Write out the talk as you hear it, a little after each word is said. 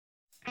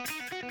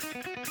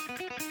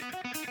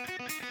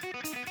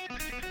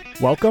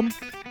Welcome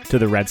to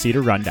the Red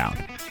Cedar Rundown,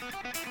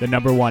 the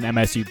 #1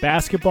 MSU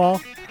basketball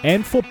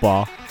and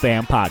football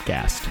fan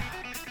podcast.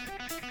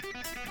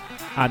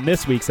 On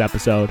this week's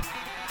episode,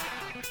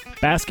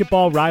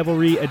 Basketball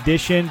Rivalry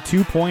Edition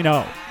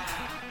 2.0.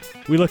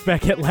 We look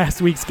back at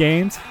last week's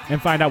games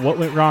and find out what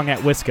went wrong at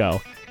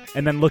Wisco,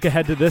 and then look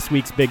ahead to this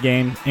week's big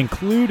game,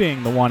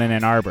 including the one in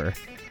Ann Arbor,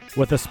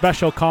 with a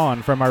special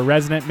call-in from our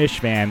resident Mish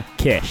fan,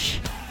 Kish.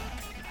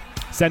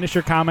 Send us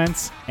your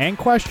comments and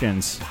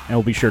questions, and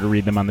we'll be sure to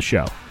read them on the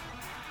show.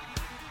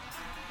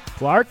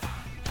 Clark?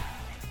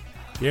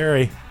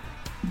 Gary,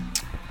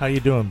 how you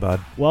doing,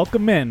 bud?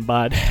 Welcome in,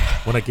 bud.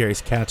 One of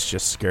Gary's cats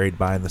just scurried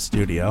by in the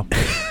studio.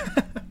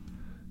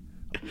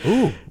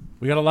 Ooh,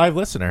 we got a live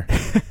listener.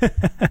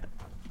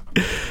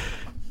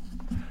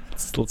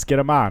 Let's get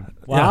him on.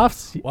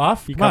 Waff? Yeah.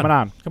 Waff? You coming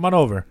on? Come on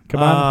over.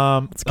 Come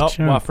on.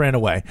 Waff ran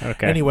away.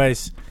 Okay.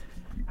 Anyways,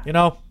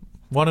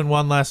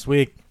 1-1 last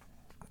week.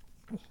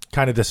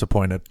 Kind of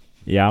disappointed.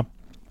 Yeah.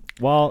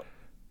 Well,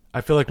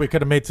 I feel like we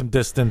could have made some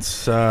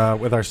distance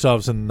with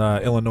ourselves in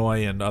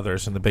Illinois and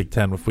others in the Big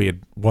Ten if we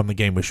had won the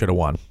game we should have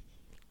won.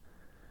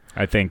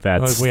 I think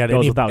that's we had goes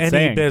any without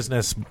saying.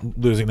 business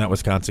losing that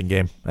Wisconsin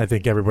game. I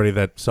think everybody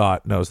that saw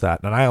it knows that.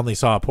 And I only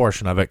saw a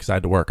portion of it because I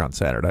had to work on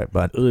Saturday.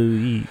 But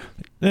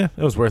it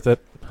was worth it.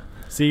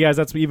 See, guys,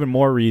 that's even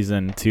more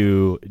reason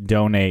to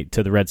donate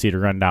to the Red Cedar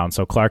Rundown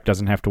so Clark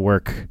doesn't have to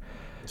work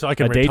So I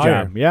can a day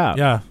retire. job. Yeah.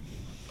 Yeah.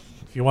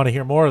 If you want to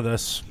hear more of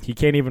this, He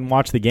can't even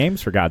watch the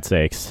games, for God's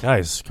sakes.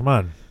 guys, come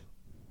on.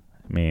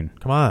 I mean,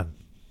 Come on.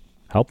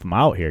 help him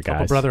out here, guys.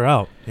 Help a brother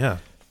out. Yeah.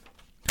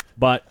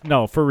 But,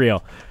 no, for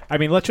real. I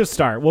mean, let's just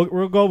start.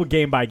 We'll go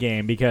game by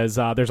game because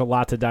there's a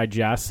lot to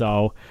digest.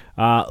 So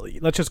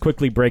let's just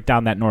quickly break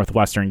down that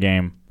Northwestern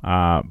game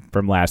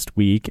from last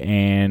week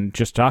and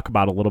just talk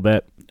about it a little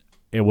bit.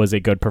 It was a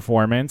good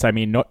performance. I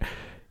mean,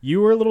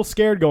 you were a little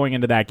scared going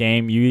into that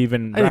game. You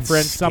even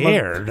referenced some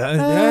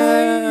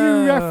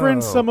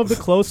of the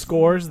close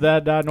scores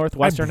that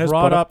Northwestern has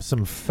brought put up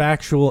some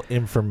factual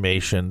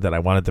information that I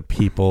wanted the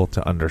people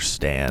to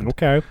understand.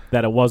 Okay.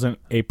 That it wasn't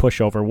a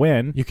pushover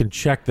win. You can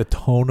check the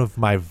tone of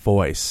my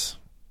voice.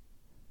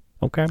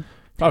 Okay.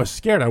 If I was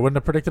scared, I wouldn't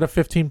have predicted a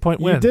 15-point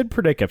win. You did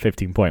predict a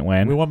 15-point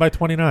win. We won by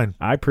 29.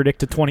 I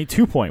predict a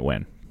 22-point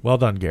win. Well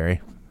done,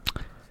 Gary.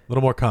 A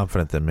little more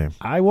confident than me.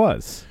 I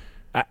was.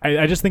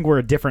 I just think we're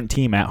a different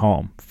team at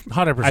home.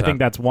 100%. I think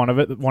that's one of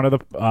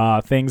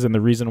the things, and the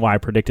reason why I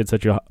predicted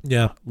such a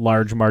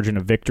large margin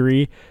of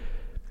victory.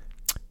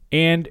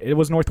 And it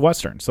was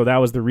Northwestern, so that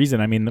was the reason.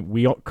 I mean,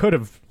 we could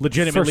have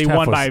legitimately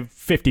won by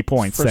 50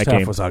 points that game. First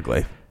half was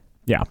ugly.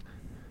 Yeah.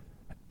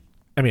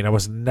 I mean, I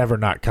was never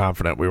not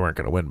confident we weren't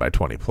going to win by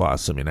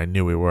 20+. I mean, I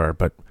knew we were,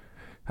 but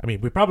I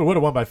mean, we probably would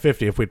have won by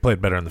 50 if we'd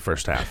played better in the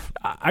first half.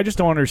 I just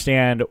don't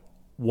understand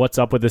what's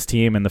up with this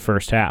team in the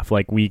first half.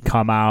 Like, we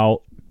come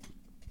out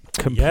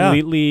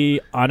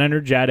completely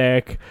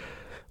unenergetic,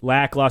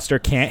 lackluster,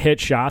 can't hit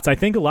shots. I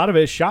think a lot of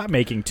it is shot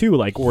making too.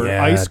 Like, we're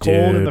ice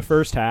cold in the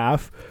first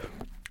half.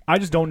 I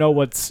just don't know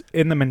what's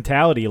in the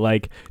mentality.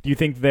 Like, do you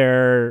think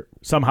they're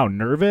somehow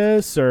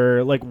nervous,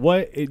 or like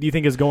what do you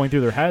think is going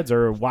through their heads,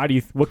 or what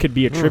could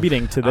be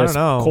attributing to this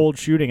cold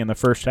shooting in the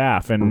first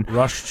half and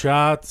rush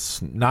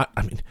shots?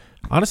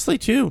 Honestly,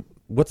 too.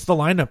 What's the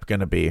lineup going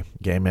to be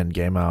game in,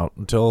 game out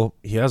until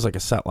he has like a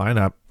set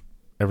lineup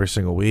every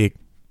single week?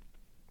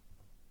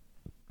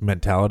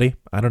 Mentality?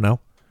 I don't know.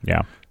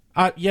 Yeah.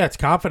 Yeah, it's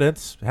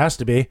confidence. It has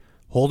to be.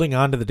 Holding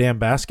on to the damn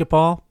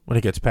basketball when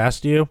it gets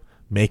past you,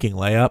 making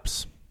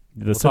layups.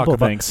 Simple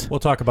things. We'll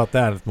talk about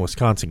that in the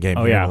Wisconsin game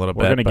in a little bit.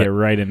 We're going to get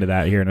right into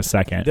that here in a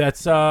second.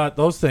 That's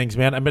those things,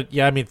 man. I mean,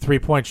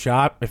 3-point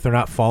shot, if they're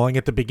not falling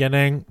at the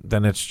beginning,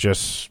 then it's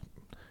just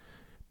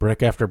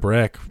brick after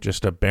brick,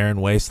 just a barren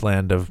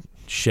wasteland of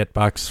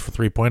shitbox for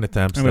 3-point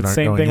attempts. And that the aren't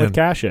same going thing in. with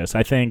Cassius.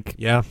 I think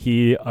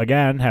he,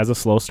 again, has a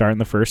slow start in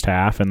the first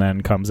half and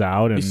then comes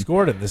out. And he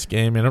scored in this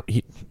game, and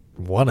he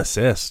 1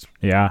 assist.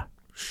 Yeah.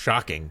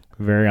 Shocking.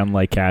 Very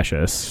unlike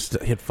Cassius.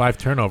 He had 5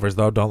 turnovers,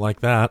 though. Don't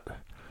like that.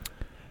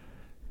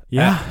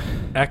 Yeah.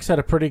 X had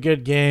a pretty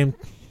good game.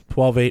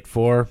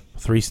 12-8-4,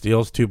 3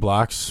 steals, 2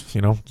 blocks.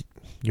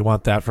 You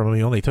want that from him.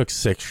 He only took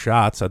 6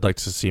 shots. I'd like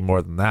to see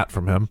more than that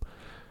from him.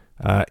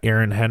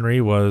 Aaron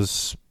Henry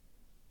was,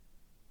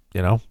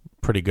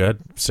 pretty good.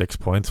 6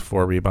 points,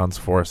 4 rebounds,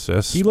 4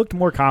 assists. He looked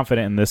more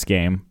confident in this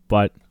game,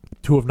 but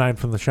 2 of 9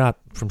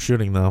 from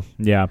shooting, though.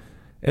 Yeah.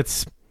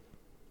 It's,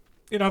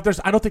 I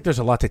don't think there's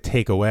a lot to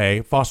take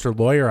away. Foster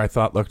Lawyer, I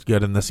thought, looked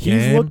good in this game.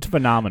 He's looked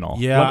phenomenal.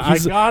 Yeah, I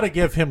got to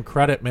give him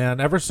credit, man.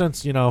 Ever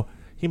since,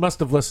 he must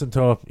have listened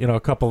to, a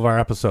couple of our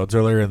episodes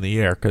earlier in the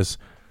year, because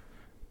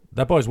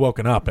that boy's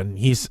woken up, and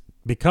he's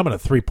becoming a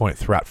 3-point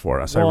threat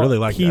for us. Well, I really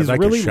like that. He's like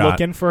really his shot.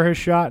 looking for his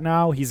shot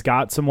now. He's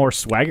got some more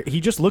swagger.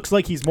 He just looks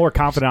like he's more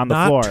confident on the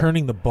floor. Not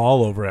turning the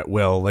ball over at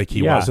will like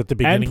he was at the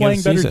beginning and playing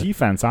of the season. better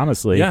defense,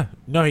 honestly. Yeah,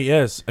 no, he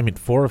is.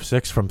 4 of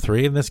 6 from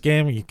 3 in this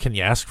game. Can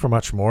you ask for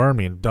much more?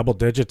 Double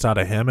digits out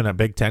of him in a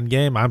Big Ten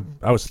game.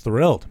 I was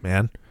thrilled,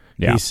 man.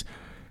 Yeah.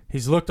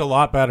 He's looked a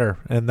lot better,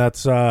 and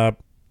that's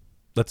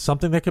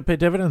something that could pay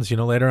dividends.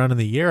 Later on in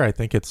the year, I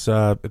think it's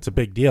a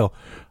big deal.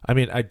 I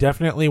mean, I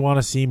definitely want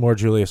to see more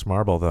Julius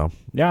Marble, though.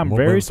 Yeah, I'm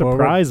very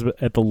surprised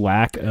at the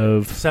lack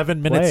of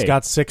 7 minutes. play.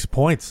 Got 6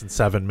 points in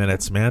 7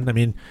 minutes, man. I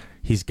mean,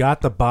 he's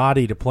got the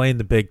body to play in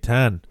the Big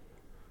Ten.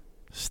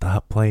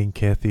 Stop playing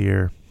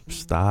Kithier.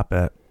 Stop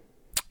it.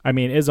 I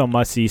mean, Izzo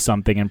must see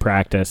something in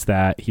practice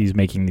that he's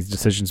making these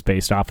decisions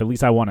based off. At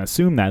least I want to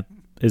assume that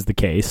is the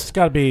case. It's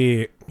got to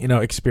be,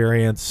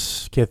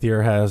 experience.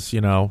 Kithier has,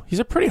 he's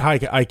a pretty high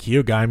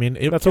IQ guy. I mean,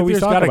 that's what we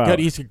talk about.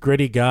 He's a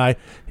gritty guy.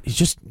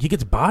 He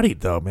gets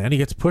bodied though, man. He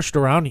gets pushed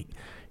around,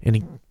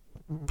 and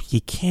he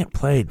can't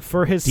play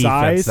for his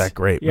defense size that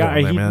great. Yeah,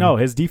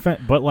 really, his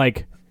defense,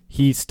 but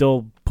he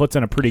still puts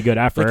in a pretty good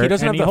effort,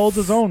 and he holds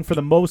his own for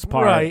the most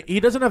part. Right. He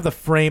doesn't have the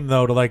frame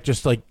though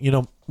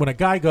to when a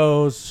guy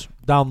goes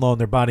down low and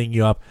they're bodying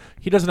you up,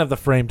 he doesn't have the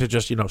frame to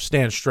just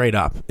stand straight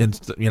up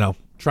and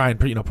try and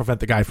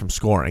prevent the guy from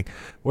scoring.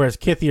 Whereas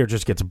Kithier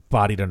just gets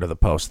bodied under the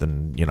post,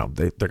 and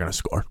they're going to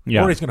score,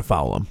 or he's going to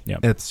foul him. Yeah,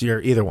 it's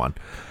either one.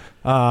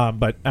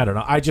 But I don't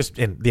know.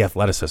 And the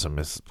athleticism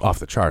is off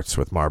the charts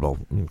with Marble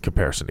in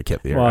comparison to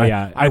Kithier.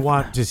 Well, I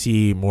want to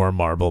see more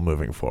Marble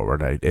moving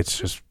forward. It's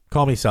just.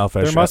 Call me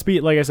selfish. There must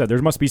be, like I said,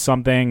 there must be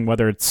something,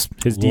 whether it's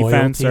his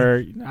defense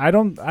or I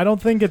don't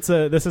think this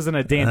isn't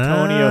a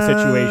D'Antonio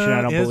situation.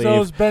 I don't believe.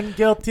 Izzo's been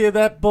guilty of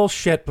that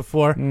bullshit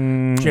before.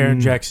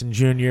 Jaren Jackson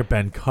Jr.,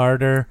 Ben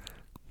Carter.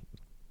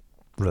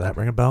 Does that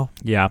ring a bell?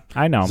 Yeah,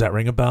 I know. Does that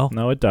ring a bell?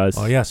 No, it does.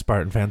 Oh yeah,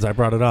 Spartan fans, I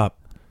brought it up.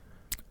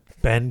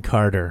 Ben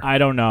Carter. I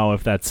don't know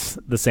if that's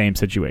the same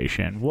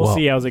situation. We'll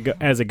see as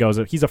it goes.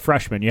 He's a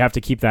freshman. You have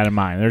to keep that in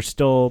mind. There's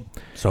still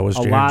so is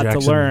a Jaren lot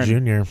Jackson to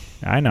learn. Jr.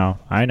 I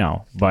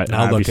know. But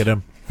now look at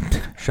him.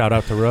 Shout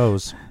out to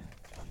Rose.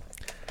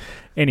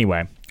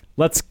 Anyway,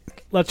 let's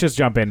just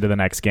jump into the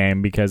next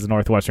game, because the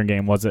Northwestern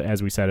game was,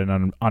 as we said,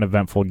 an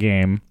uneventful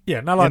game. Yeah,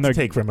 not a lot to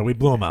take from it. We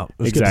blew them out.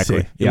 It was exactly.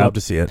 Good to see. You love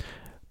to see it.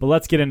 But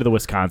let's get into the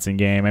Wisconsin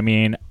game. I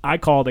mean, I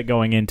called it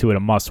going into it a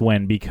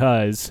must-win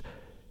because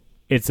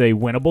it's a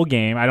winnable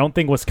game. I don't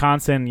think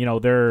Wisconsin,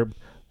 they're,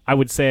 I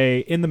would say,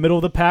 in the middle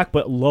of the pack,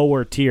 but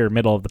lower tier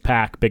middle of the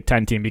pack Big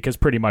Ten team, because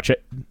pretty much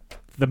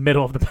the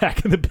middle of the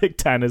pack in the Big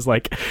Ten is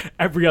like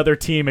every other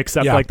team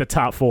except like the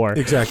top four.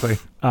 Exactly.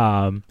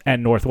 And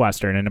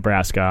Northwestern and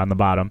Nebraska on the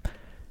bottom.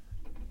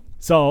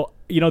 So,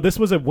 this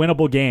was a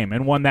winnable game,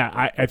 and one that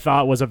I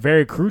thought was a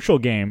very crucial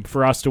game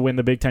for us to win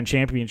the Big Ten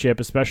championship,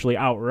 especially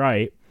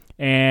outright.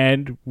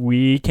 And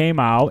we came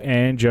out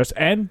and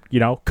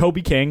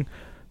Kobe King,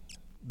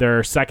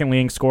 their second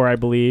leading scorer, I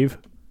believe,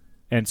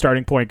 and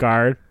starting point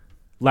guard,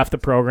 left the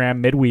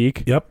program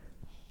midweek. Yep.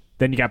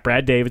 Then you got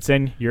Brad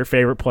Davidson, your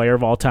favorite player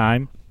of all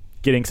time,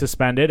 getting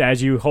suspended,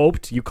 as you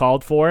hoped. You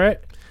called for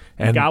it.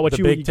 And got what the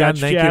you Big Ten, got.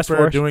 thank you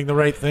for doing the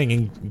right thing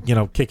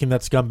and kicking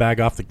that scumbag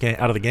out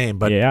of the game.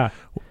 But yeah,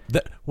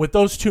 with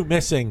those two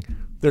missing,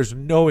 there's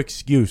no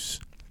excuse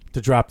to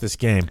drop this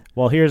game.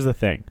 Well, here's the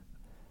thing.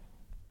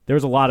 There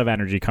was a lot of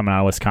energy coming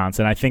out of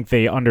Wisconsin. I think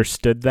they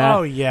understood that.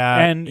 Oh, yeah.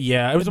 And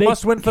it was a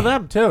must-win for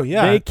them, too.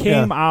 Yeah. They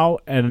came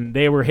out, and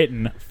they were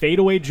hitting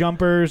fadeaway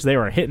jumpers. They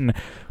were hitting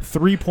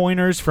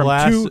three-pointers from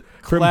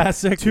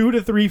 2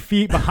 to 3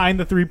 feet behind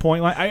the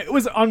three-point line. It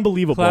was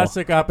unbelievable.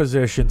 Classic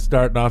opposition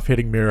starting off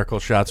hitting miracle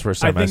shots for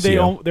some I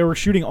think they were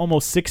shooting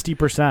almost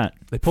 60%.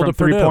 They pulled from a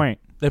Purdue. 3-point.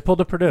 They pulled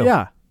a Purdue.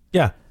 Yeah.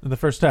 Yeah, in the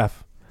first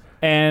half.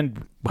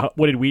 And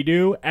what did we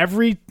do?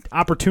 Every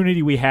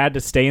opportunity we had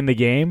to stay in the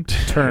game,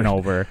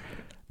 turnover,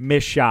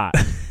 missed shot.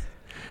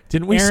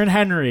 Didn't we? Aaron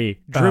Henry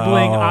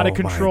dribbling out of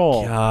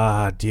control. My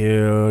God,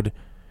 dude.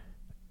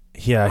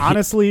 Yeah.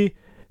 Honestly,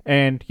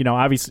 and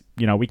obviously,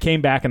 we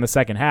came back in the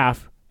second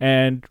half,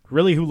 and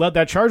really, who led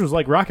that charge was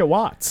like Rocket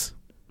Watts.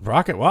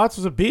 Rocket Watts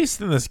was a beast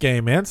in this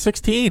game, man.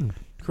 16,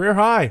 career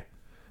high.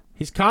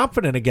 He's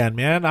confident again,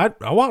 man. I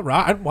want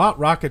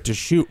Rocket to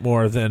shoot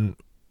more than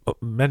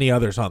many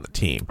others on the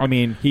team. I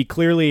mean, he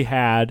clearly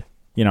had,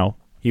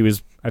 he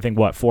was, I think,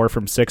 4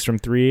 from 6 from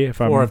 3?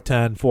 4 of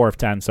 10. 4 of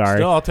 10, sorry.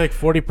 Still, I'll take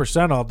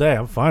 40% all day.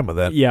 I'm fine with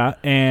it. Yeah,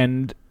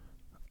 and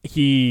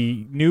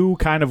he knew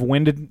kind of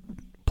when to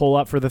pull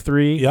up for the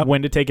 3,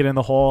 when to take it in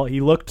the hole. He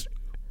looked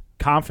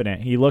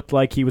confident. He looked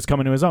like he was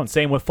coming to his own.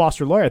 Same with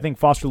Foster Loyer. I think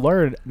Foster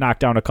Loyer knocked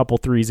down a couple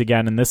threes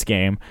again in this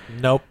game.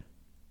 Nope.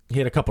 He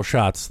had a couple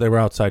shots. They were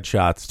outside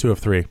shots. 2 of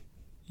 3.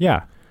 Yeah,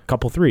 a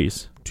couple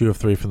threes. 2 of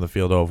 3 from the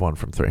field, 0 of 1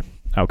 from 3.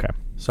 Okay.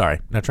 Sorry,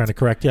 not trying to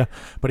correct you,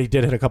 but he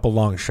did hit a couple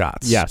long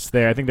shots. Yes,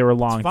 I think they were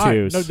long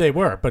twos. No, they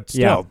were, but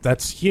still,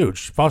 that's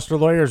huge. Foster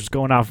Lawyer's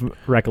going off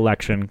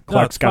recollection.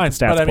 Clark's got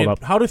the stats pulled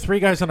up. How do 3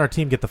 guys on our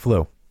team get the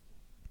flu?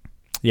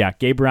 Yeah,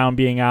 Gabe Brown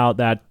being out,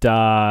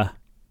 that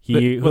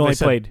he only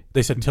played.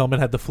 They said Tillman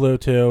had the flu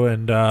too,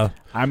 and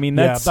I mean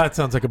that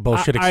sounds like a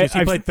bullshit excuse.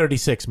 He played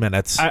 36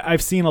 minutes.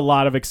 I've seen a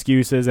lot of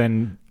excuses,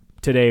 and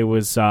today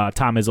was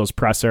Tom Izzo's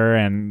presser,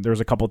 and there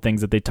was a couple of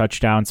things that they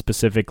touched on,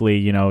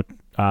 specifically,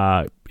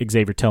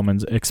 Xavier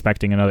Tillman's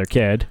expecting another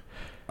kid.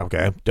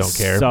 Okay, don't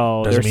care.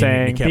 So Doesn't they're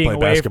saying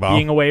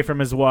being away from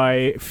his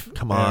wife.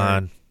 Come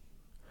on.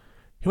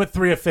 He went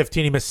 3 of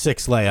 15. He missed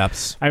 6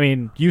 layups. I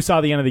mean, you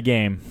saw the end of the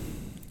game.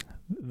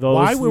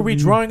 Why were we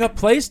drawing up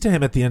plays to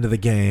him at the end of the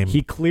game?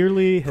 He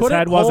clearly, his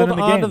head wasn't in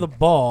the game. Onto the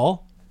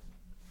ball.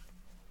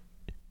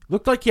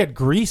 Looked like he had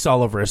grease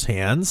all over his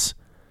hands.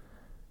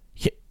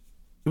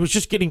 It was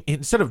just getting,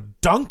 instead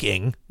of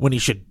dunking when he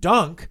should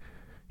dunk,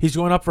 he's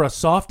going up for a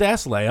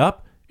soft-ass layup,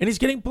 and he's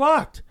getting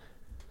blocked.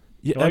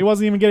 Well, he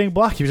wasn't even getting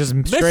blocked. He was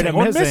just straight up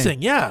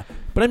missing. Yeah.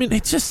 But, I mean,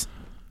 it's just...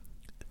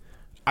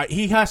 I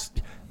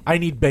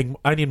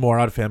need more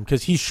out of him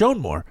because he's shown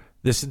more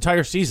this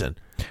entire season.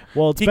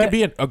 Well, he could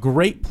be a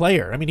great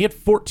player. I mean, he had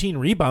 14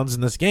 rebounds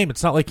in this game.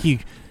 It's not like he,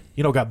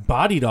 got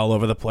bodied all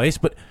over the place,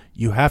 but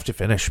you have to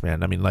finish,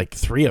 man. I mean, like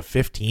 3 of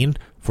 15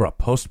 for a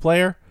post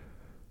player.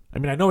 I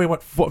mean, I know he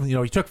went,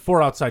 he took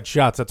 4 outside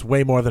shots. That's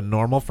way more than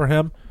normal for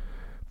him,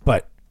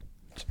 but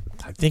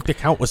I think the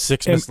count was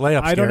 6 missed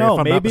layups. I don't know. If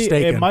I'm Maybe not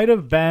mistaken. it might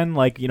have been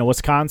like,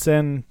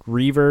 Wisconsin,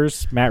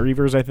 Matt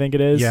Reavers, I think it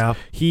is. Yeah.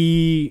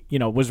 He,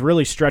 was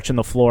really stretching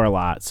the floor a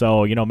lot.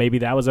 So, maybe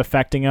that was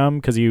affecting him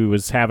because he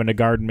was having to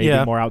guard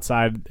maybe more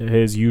outside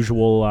his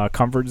usual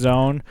comfort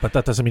zone. But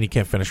that doesn't mean he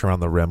can't finish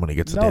around the rim when he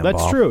gets the damn ball. No,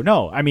 that's true.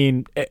 No, I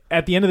mean,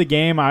 at the end of the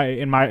game,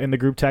 in the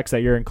group text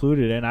that you're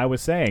included in, I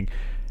was saying,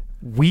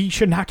 we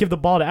should not give the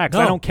ball to X.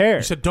 No, I don't care.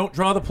 You said don't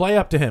draw the play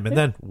up to him. And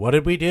then what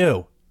did we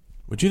do?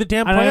 We drew the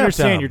damn play up to him. I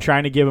understand you're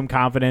trying to give him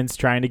confidence,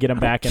 trying to get him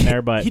back in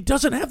there, but he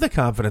doesn't have the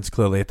confidence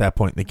clearly at that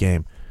point in the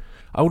game.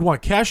 I would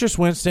want Cassius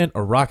Winston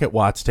or Rocket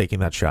Watts taking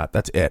that shot.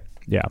 That's it.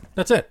 Yeah.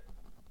 That's it.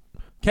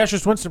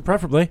 Cassius Winston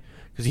preferably,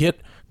 because he hit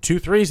 2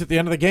 threes at the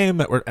end of the game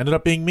that ended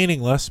up being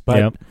meaningless,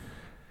 but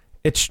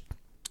it's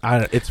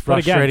frustrating. But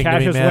again,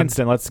 Cassius to me, man.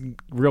 Winston, let's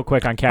real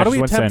quick on Cassius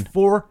Winston. How do we attempt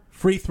 4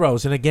 free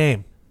throws in a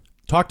game?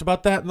 Talked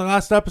about that in the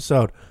last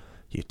episode.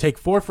 You take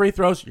 4 free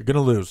throws, you're going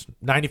to lose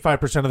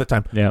 95% of the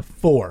time. Yeah.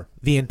 4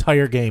 the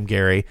entire game,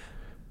 Gary.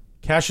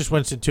 Cassius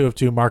Winston 2 of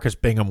 2, Marcus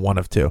Bingham 1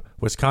 of 2.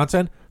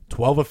 Wisconsin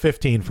 12 of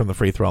 15 from the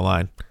free throw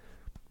line.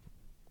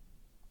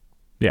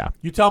 Yeah.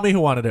 You tell me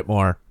who wanted it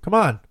more. Come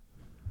on.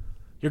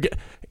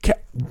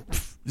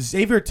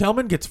 Xavier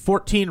Tillman gets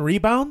 14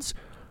 rebounds,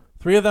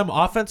 3 of them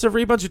offensive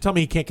rebounds. You tell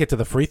me he can't get to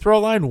the free throw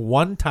line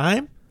one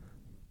time?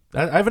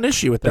 I have an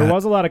issue with that. There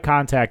was a lot of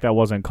contact that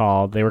wasn't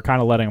called. They were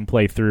kind of letting him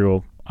play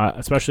through.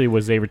 Especially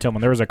with Xavier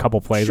Tillman. There was a couple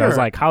plays. Sure. I was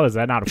like, how is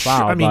that not a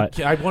foul? I mean,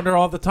 I wonder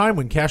all the time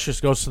when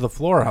Cassius goes to the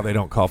floor how they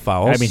don't call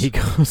fouls. I mean, he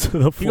goes to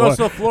the floor. He goes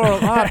to the floor a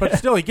lot, but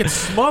still, he gets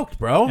smoked,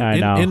 bro. I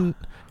know.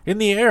 In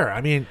the air.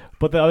 I mean.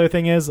 But the other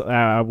thing is,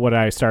 what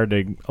I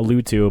started to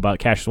allude to about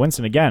Cassius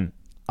Winston, again,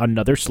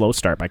 another slow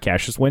start by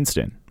Cassius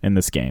Winston in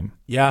this game.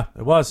 Yeah,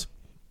 it was.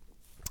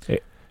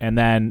 And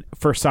then,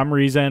 for some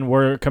reason,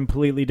 we're a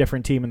completely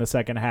different team in the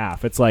second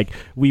half. It's like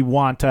we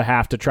want to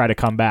have to try to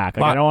come back.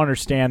 Like, I don't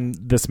understand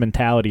this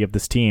mentality of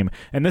this team.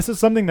 And this is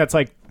something that's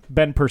like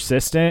been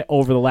persistent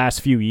over the last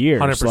few years.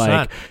 100%.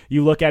 Like,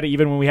 you look at it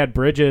even when we had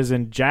Bridges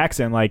and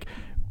Jackson, like,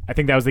 I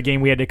think that was the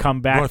game we had to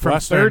come back from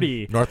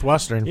 30.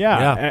 Northwestern.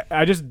 Yeah.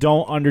 I just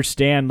don't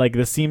understand. Like,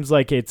 this seems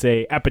like it's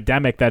a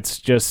epidemic that's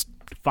just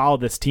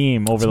followed this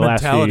team over the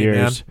last few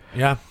years. Man.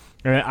 Yeah.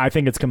 I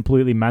think it's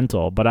completely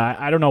mental, but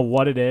I don't know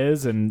what it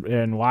is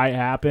and why it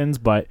happens,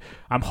 but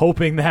I'm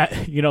hoping that,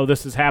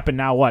 this has happened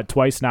now,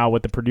 twice now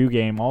with the Purdue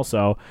game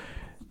also.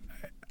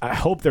 I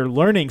hope they're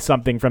learning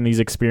something from these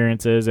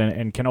experiences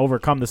and can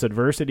overcome this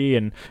adversity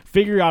and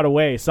figure out a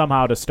way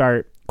somehow to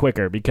start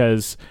quicker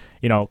because,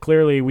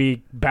 clearly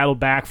we battled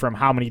back from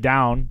how many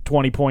down,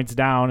 20 points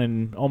down,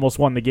 and almost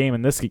won the game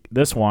in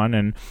this one.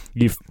 And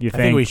you think, I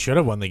think we should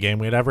have won the game.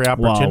 We had every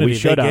opportunity.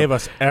 They gave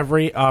us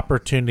every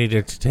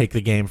opportunity to take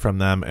the game from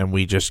them, and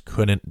we just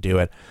couldn't do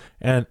it.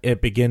 And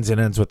it begins and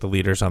ends with the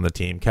leaders on the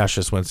team,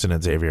 Cassius Winston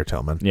and Xavier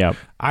Tillman. Yeah,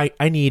 I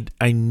need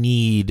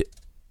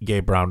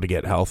Gabe Brown to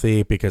get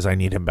healthy because I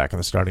need him back in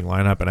the starting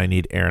lineup, and I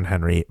need Aaron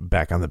Henry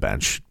back on the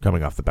bench,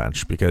 coming off the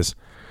bench, because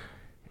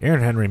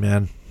Aaron Henry,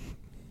 man,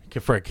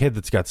 for a kid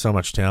that's got so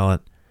much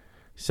talent,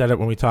 said it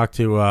when we talked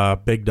to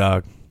Big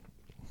Dog.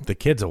 The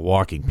kid's a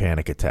walking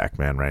panic attack,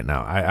 man, right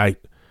now. I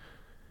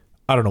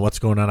don't know what's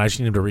going on. I just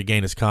need him to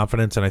regain his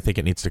confidence, and I think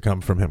it needs to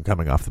come from him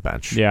coming off the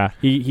bench. Yeah,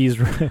 he's.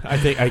 I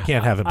think I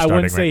can't have him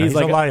starting right now. He's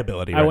like a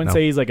liability. I wouldn't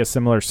say he's like a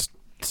similar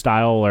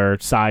style or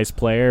size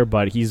player,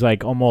 but he's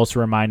like almost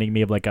reminding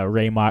me of like a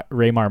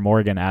Raymar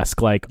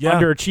Morgan-esque, like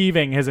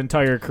underachieving his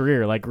entire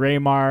career. Like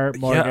Raymar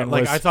Morgan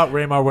I thought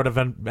Raymar would have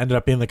ended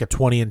up being like a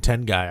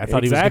 20-10 guy. I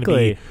thought he was going to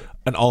be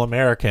an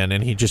All-American,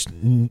 and he just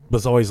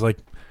was always like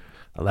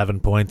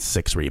 11 points,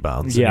 6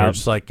 rebounds. Yeah, you're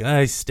just like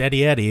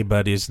steady Eddie,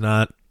 but he's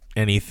not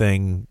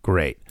anything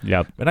great.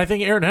 Yep. And I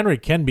think Aaron Henry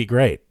can be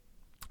great.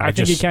 I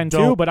think he can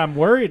too, but I'm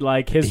worried.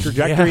 Like his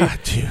trajectory,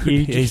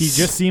 dude, he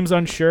just seems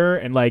unsure.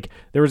 And like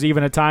there was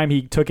even a time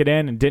he took it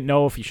in and didn't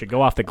know if he should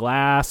go off the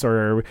glass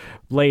or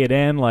lay it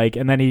in. Like,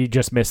 and then he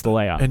just missed the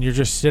layup. And you're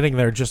just sitting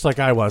there, just like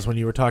I was when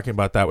you were talking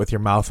about that, with your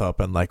mouth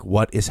open. Like,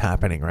 what is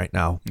happening right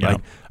now? Yeah.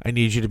 Like, I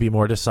need you to be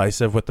more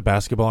decisive with the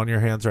basketball in your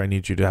hands, or I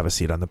need you to have a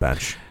seat on the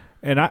bench.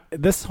 And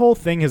this whole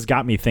thing has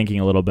got me thinking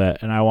a little bit,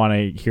 and I want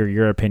to hear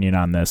your opinion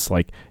on this.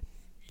 Like,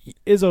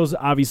 Izzo's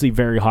obviously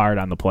very hard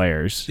on the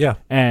players. Yeah.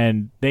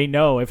 And they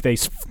know if they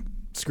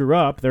screw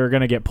up, they're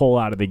going to get pulled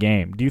out of the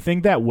game. Do you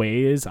think that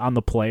weighs on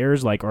the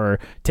players, like, or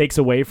takes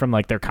away from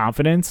like their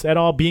confidence at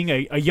all? Being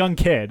a young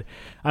kid,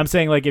 I'm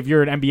saying, like, if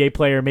you're an NBA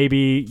player,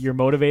 maybe you're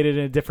motivated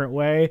in a different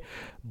way.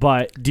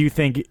 But do you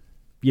think,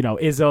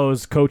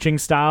 Izzo's coaching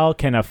style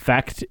can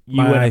affect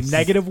you in a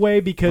negative way?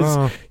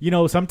 Because,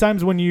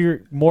 sometimes when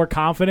you're more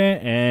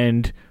confident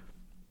and,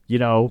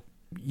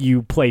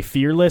 you play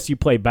fearless, you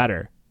play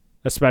better,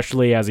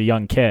 especially as a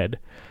young kid.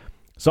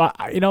 So,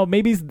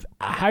 maybe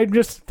I'm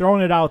just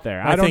throwing it out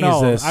there. I don't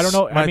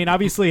know. I mean,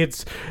 obviously,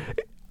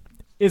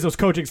 Izzo's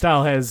coaching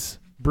style has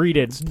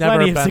breeded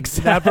plenty of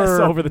success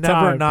over the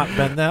time. Never not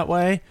been that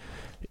way.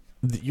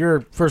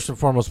 You're first and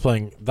foremost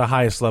playing the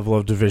highest level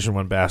of Division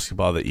I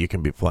basketball that you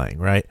can be playing,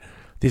 right?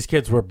 These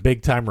kids were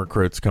big-time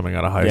recruits coming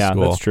out of high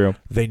school. Yeah, that's true.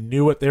 They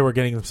knew what they were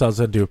getting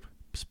themselves into,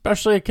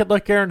 especially a kid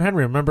like Aaron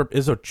Henry. Remember,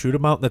 Izzo chewed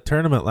him out in the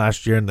tournament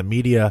last year, and the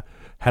media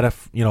had a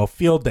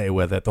field day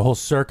with it. The whole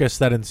circus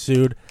that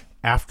ensued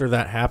after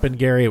that happened,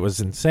 Gary, it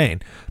was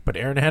insane. But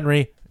Aaron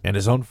Henry and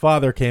his own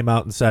father came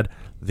out and said,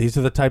 these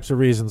are the types of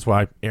reasons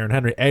why Aaron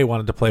Henry, A,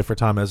 wanted to play for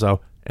Tom Izzo,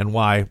 and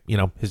why,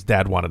 his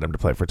dad wanted him to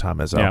play for Tom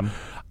Izzo. Yeah.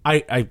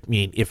 I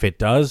mean, if it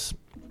does,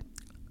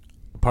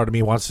 part of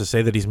me wants to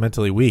say that he's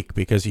mentally weak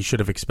because he should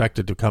have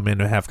expected to come in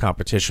and have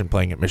competition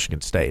playing at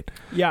Michigan State.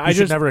 Yeah, you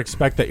should never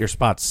expect that your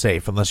spot's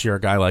safe unless you're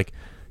a guy like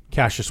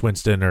Cassius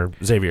Winston or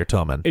Xavier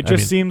Tillman. It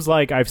just seems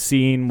like I've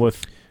seen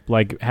with,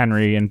 like,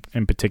 Henry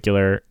in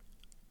particular,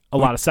 a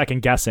lot of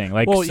second guessing,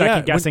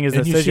 guessing his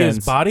decisions. You see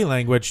his body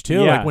language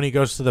too, like when he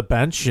goes to the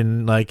bench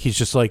and like he's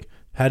just like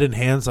head in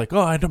hands, like,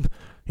 oh, I don't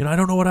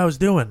know what I was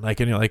doing, like,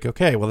 and you're like,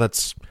 okay, well,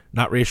 that's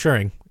not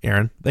reassuring,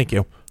 Aaron. Thank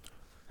you.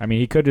 I mean,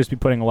 he could just be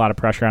putting a lot of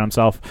pressure on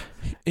himself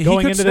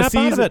going into the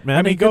season. Out of it, man.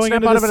 I mean, going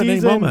into the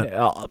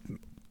season,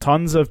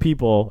 tons of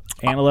people,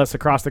 analysts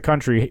across the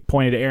country,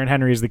 pointed to Aaron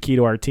Henry as the key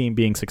to our team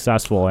being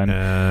successful,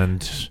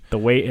 and the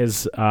weight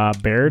is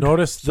bared.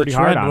 Notice the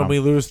trend when we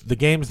lose the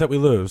games that we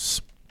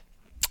lose.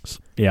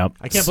 Yeah,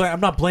 I can't blame. I'm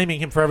not blaming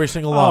him for every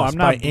single loss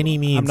by any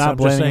means. I'm not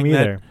blaming him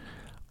either.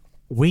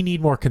 We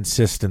need more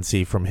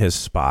consistency from his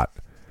spot.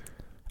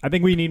 I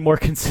think we need more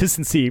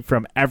consistency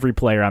from every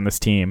player on this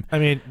team. I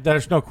mean,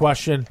 there's no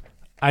question.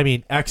 I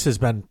mean, X has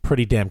been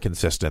pretty damn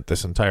consistent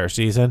this entire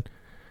season.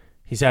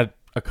 He's had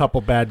a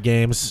couple bad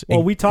games.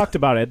 Well, we talked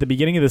about it at the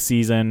beginning of the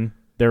season.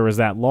 There was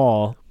that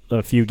lull,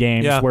 a few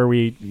games where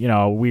we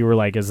were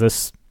like, "Is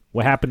this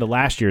what happened to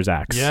last year's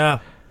X?" Yeah.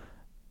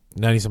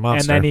 And then he's a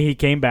monster. And then he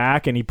came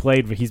back and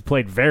he's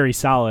played very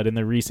solid in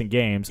the recent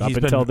games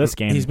until this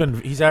game.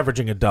 He's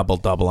averaging a double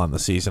on the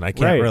season. I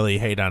can't really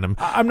hate on him.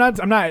 I'm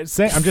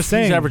just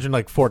saying he's averaging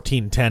like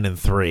 14, 10, and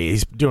 3.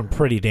 He's doing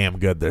pretty damn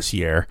good this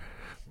year.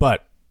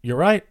 But you're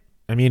right.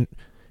 I mean,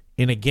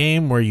 in a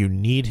game where you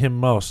need him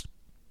most,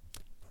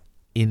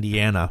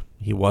 Indiana,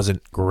 he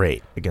wasn't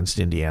great against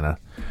Indiana.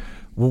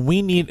 When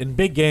we need, in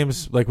big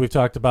games, like we've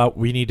talked about,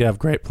 we need to have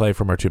great play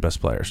from our two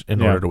best players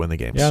in order to win the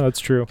games. Yeah, that's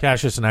true.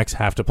 Cassius and X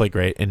have to play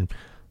great, and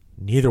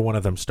neither one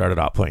of them started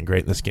out playing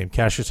great in this game.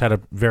 Cassius had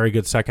a very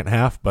good second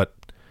half, but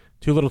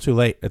too little too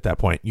late at that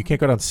point. You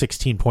can't go down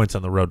 16 points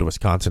on the road to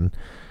Wisconsin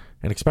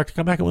and expect to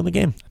come back and win the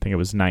game. I think it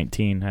was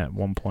 19 at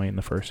one point in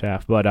the first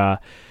half. But,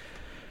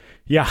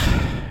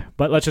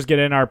 but let's just get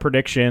in our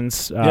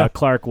predictions.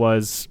 Clark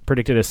was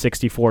predicted a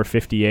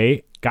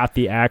 64-58. Got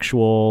the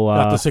actual...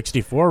 got the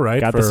 64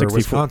 right got for the 64,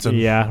 Wisconsin.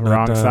 Yeah,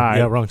 wrong side.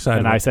 Yeah, wrong side.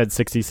 And I said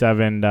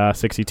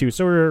 67-62.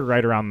 So we're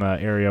right around the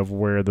area of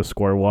where the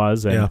score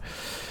was. And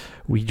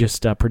we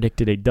just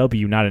predicted a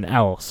W, not an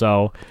L.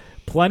 So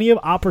plenty of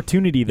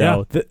opportunity,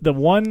 though. Yeah. The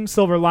one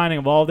silver lining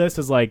of all this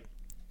is like,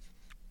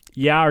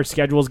 our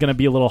schedule is going to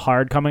be a little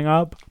hard coming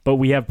up, but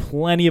we have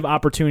plenty of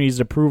opportunities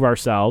to prove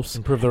ourselves.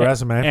 Improve the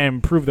resume. And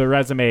improve the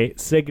resume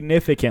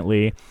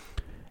significantly.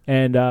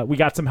 And we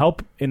got some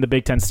help in the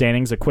Big Ten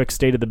standings. A quick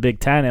state of the Big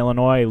Ten.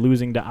 Illinois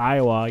losing to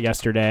Iowa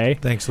yesterday.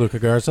 Thanks, Luka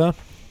Garza.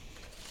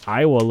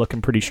 Iowa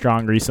looking pretty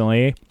strong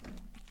recently.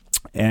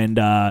 And,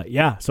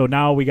 so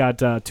now we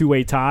got a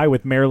two-way tie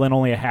with Maryland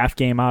only a half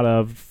game out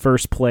of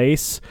first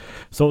place.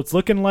 So it's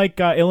looking like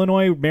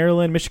Illinois,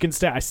 Maryland, Michigan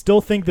State. I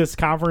still think this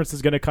conference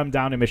is going to come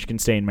down to Michigan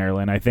State and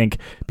Maryland. I think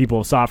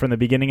people saw from the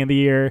beginning of the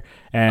year.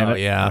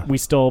 And we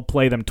still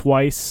play them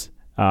twice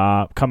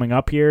coming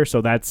up here.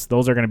 So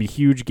those are going to be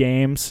huge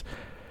games.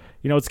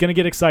 It's going to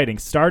get exciting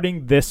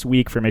starting this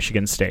week for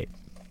Michigan State.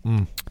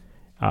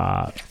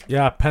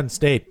 Penn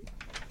State.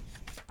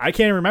 I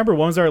can't remember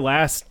when was our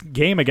last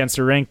game against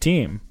a ranked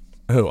team.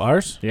 Who,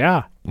 ours?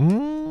 Yeah.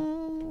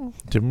 Didn't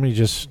we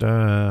just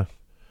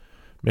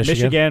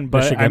Michigan, but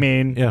Michigan. I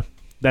mean,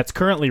 that's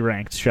currently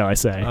ranked, shall I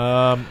say.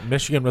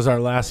 Michigan was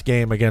our last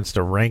game against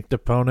a ranked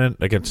opponent,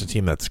 against a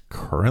team that's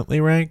currently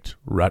ranked.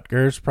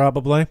 Rutgers,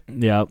 probably.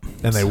 Yep.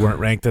 And they weren't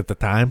ranked at the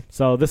time.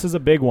 So this is a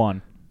big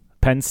one.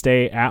 Penn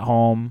State at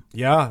home.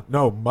 Yeah,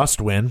 no,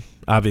 must win.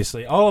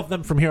 Obviously, all of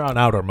them from here on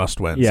out are must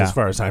wins, as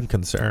far as I'm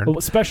concerned. Well,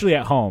 especially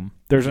at home.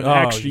 There's an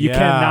extra. You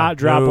cannot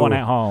drop one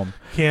at home.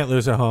 Can't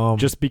lose at home,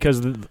 just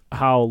because of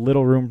how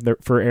little room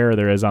for error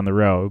there is on the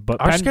road. But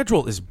our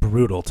schedule is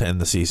brutal to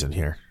end the season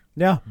here.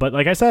 Yeah, but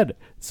like I said,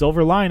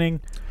 silver lining.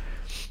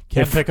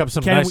 Can pick up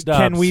some nice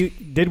dubs.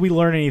 Did we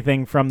learn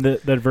anything from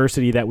the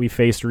adversity that we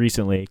faced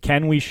recently?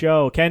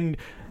 Can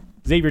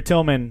Xavier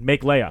Tillman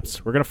make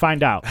layups? We're gonna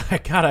find out.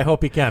 God, I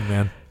hope he can,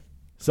 man.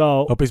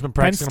 So hope he's been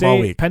practicing them all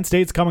week. Penn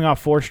State's coming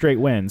off 4 straight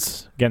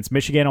wins against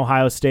Michigan,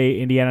 Ohio State,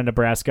 Indiana,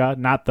 Nebraska.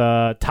 Not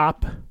the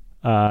top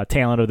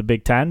talent of the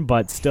Big Ten,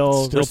 but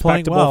still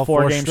respectable well,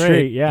 4-game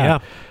streak. Yeah.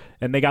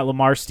 And they got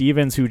Lamar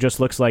Stevens, who just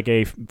looks like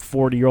a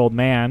 40-year-old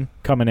man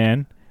coming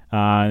in.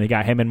 They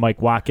got him and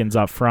Mike Watkins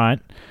up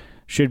front.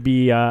 Should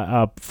be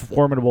a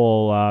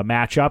formidable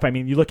matchup. I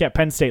mean, you look at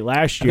Penn State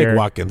last year. I think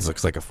Watkins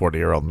looks like a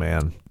 40-year-old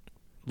man.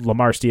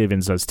 Lamar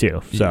Stevens does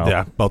too. So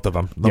yeah, both of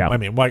them. Yeah. I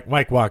mean,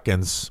 Mike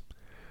Watkins,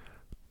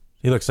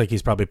 he looks like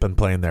he's probably been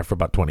playing there for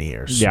about 20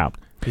 years. Yeah.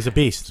 He's a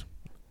beast.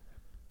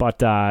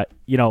 But,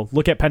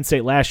 look at Penn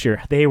State last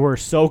year. They were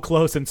so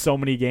close in so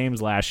many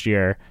games last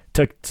year.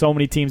 Took so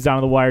many teams down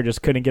to the wire,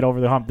 just couldn't get over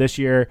the hump. This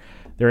year,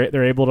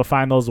 they're able to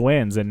find those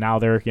wins, and now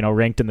they're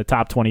ranked in the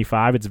top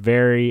 25. It's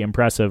very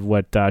impressive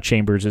what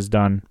Chambers has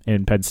done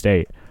in Penn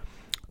State.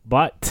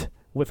 But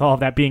with all of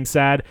that being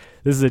said,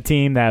 this is a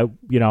team that,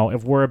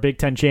 if we're a Big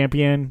Ten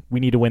champion, we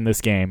need to win this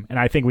game. And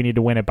I think we need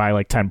to win it by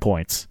like 10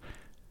 points.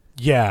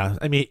 Yeah,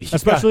 I mean,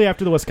 especially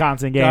after the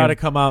Wisconsin game. Got to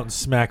come out and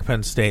smack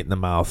Penn State in the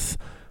mouth.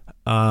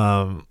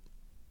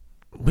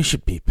 We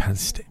should beat Penn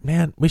State.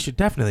 Man, we should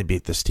definitely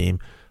beat this team.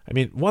 I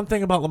mean, one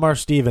thing about Lamar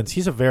Stevens,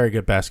 he's a very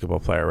good basketball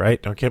player,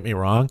 right? Don't get me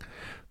wrong.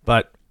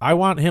 But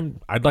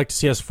I'd like to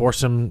see us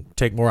force him to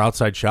take more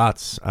outside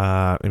shots.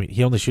 I mean,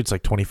 he only shoots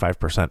like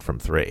 25% from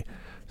 3.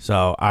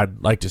 So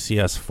I'd like to see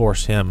us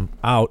force him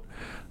out.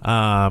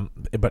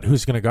 But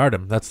who's going to guard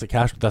him? That's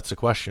the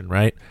question,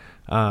 right?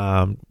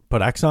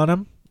 Put X on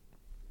him?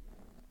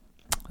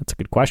 That's a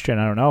good question.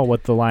 I don't know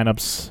what the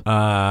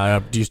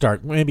lineups. Do you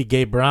start maybe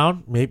Gabe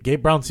Brown? Maybe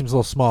Gabe Brown seems a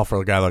little small for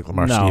a guy like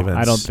Lamar Stevens.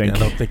 I don't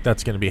think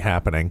that's going to be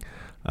happening.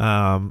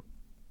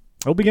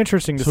 It'll be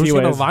interesting to see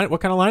what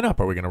kind of lineup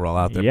are we going to roll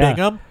out there. Yeah.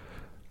 Bingham?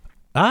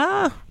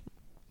 I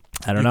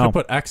don't know. You could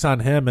put X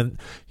on him, and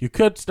you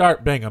could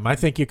start Bingham. I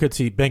think you could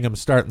see Bingham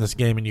start in this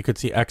game, and you could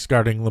see X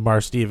guarding Lamar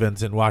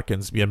Stevens and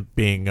Watkins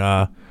being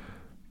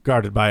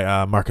guarded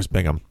by Marcus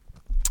Bingham.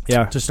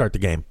 Yeah, to start the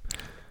game.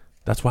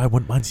 That's why I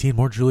wouldn't mind seeing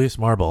more Julius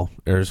Marble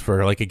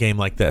for like a game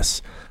like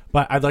this.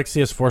 But I'd like to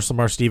see us force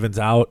Lamar Stevens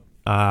out.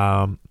 What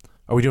are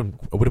we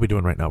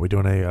doing right now? Are we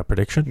doing a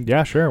prediction?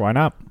 Yeah, sure. Why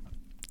not?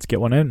 Let's get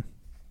one in.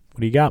 What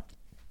do you got?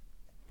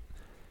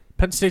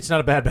 Penn State's not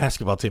a bad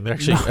basketball team. They're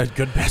actually a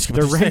good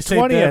basketball team. They're ranked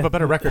 20th. They have a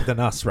better record than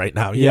us right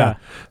now. Yeah.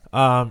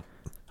 But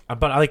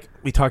like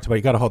we talked about,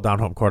 you got to hold down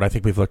home court. I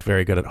think we've looked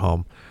very good at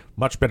home.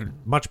 Much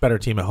better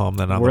team at home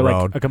than on the road.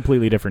 We're like a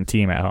completely different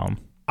team at home.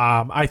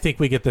 I think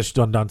we get this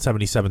done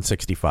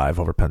 77-65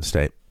 over Penn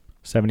State.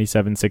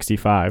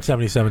 77-65.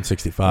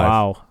 77-65.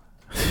 Wow.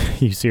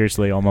 You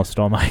seriously almost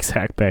stole my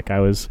exact pick. I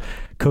was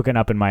cooking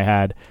up in my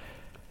head.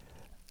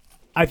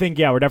 I think,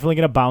 we're definitely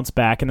going to bounce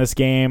back in this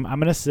game.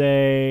 I'm going to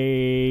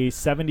say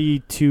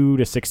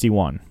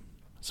 72-61.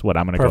 That's what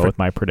I'm going to go with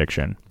my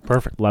prediction.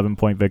 Perfect.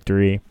 11-point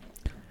victory.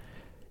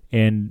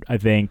 And I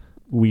think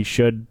we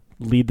should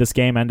lead this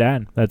game end to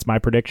end. That's my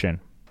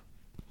prediction.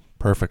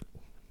 Perfect.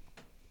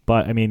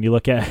 But, I mean, you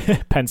look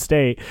at Penn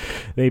State,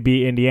 they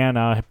beat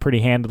Indiana pretty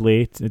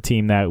handily. It's a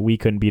team that we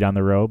couldn't beat on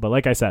the road. But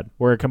like I said,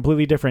 we're a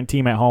completely different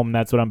team at home.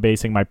 That's what I'm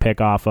basing my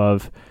pick off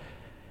of.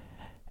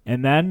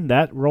 And then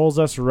that rolls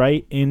us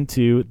right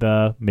into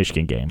the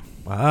Michigan game.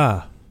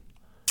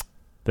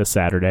 This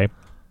Saturday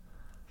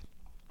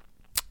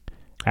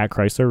at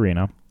Chrysler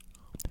Arena.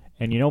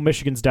 And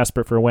Michigan's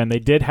desperate for a win. They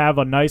did have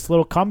a nice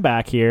little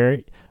comeback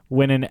here,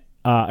 winning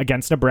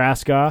against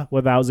Nebraska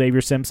without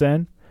Xavier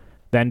Simpson.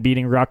 Then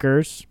beating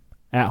Rutgers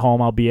at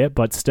home, albeit,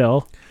 but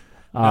still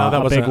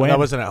that big win. That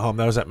wasn't at home.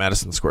 That was at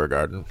Madison Square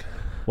Garden.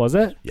 Was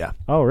it? Yeah.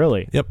 Oh,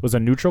 really? Yep. Was it a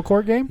neutral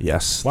court game?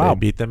 Yes. Wow. They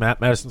beat them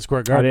at Madison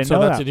Square Garden. I didn't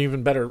know that's that. an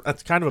even better.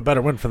 That's kind of a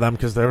better win for them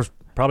because there was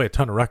probably a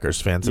ton of Rutgers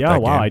fans at that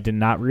game. I did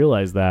not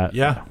realize that.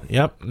 Yeah.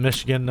 Yep.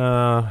 Michigan.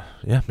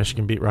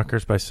 Michigan beat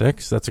Rutgers by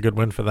 6. That's a good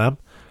win for them.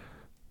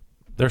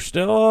 They're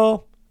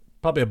still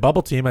probably a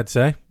bubble team, I'd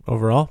say,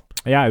 overall.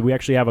 Yeah, we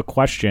actually have a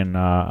question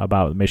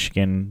about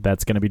Michigan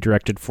that's going to be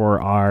directed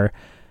for our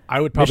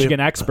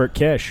Michigan expert,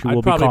 Kish, who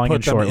will be calling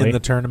in shortly. Them in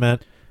the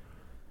tournament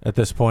at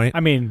this point.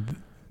 I mean,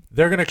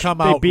 they're going to come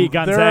they out. beat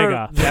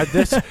Gonzaga.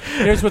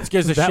 Here's what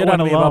gives a shit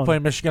on me about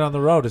playing Michigan on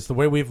the road is the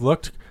way we've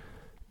looked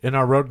in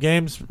our road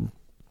games,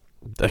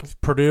 at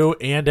Purdue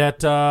and at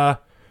the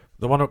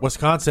one at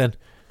Wisconsin.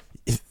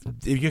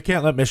 You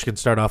can't let Michigan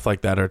start off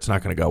like that, or it's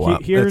not going to go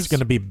up. It's going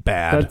to be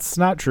bad. That's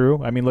not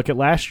true. I mean, look at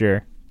last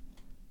year.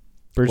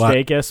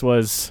 Berzdakis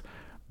was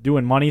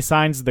doing money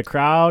signs to the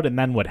crowd, and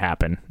then what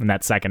happened in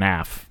that second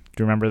half?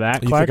 Do you remember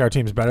that, You Clark? think our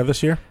team's better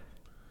this year?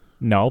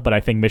 No, but I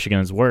think Michigan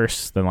is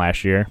worse than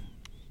last year.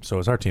 So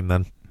is our team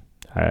then.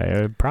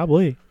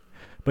 Probably.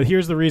 But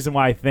here's the reason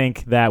why I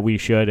think that we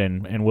should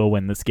and will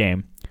win this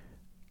game.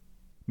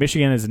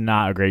 Michigan is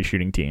not a great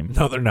shooting team.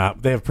 No, they're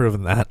not. They have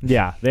proven that.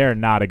 Yeah, they're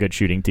not a good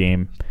shooting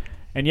team.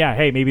 And yeah,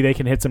 hey, maybe they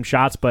can hit some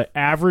shots, but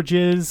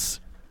averages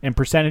and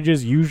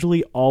percentages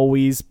usually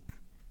always,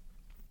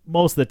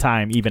 most of the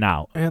time, even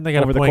out. And they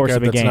got over a the point course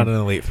guard of a that's game. not an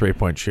elite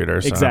three-point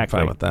shooter, so Exactly.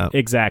 I'm fine with that.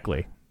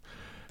 Exactly.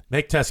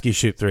 Make Teskey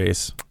shoot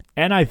threes.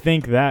 And I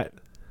think that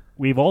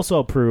we've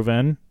also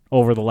proven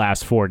over the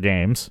last 4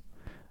 games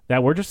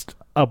that we're just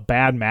a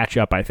bad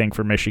matchup, I think,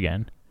 for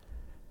Michigan.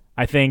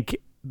 I think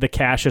the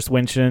Cassius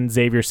Winston,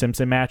 Xavier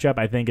Simpson matchup,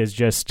 I think, is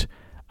just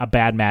a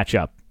bad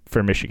matchup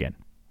for Michigan.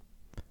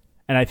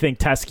 And I think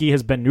Teskey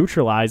has been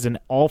neutralized in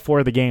all 4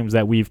 of the games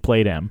that we've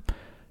played him.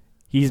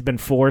 He's been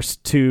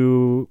forced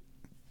to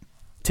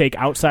take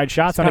outside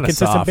shots on a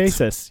consistent soft.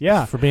 basis.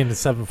 Yeah. For being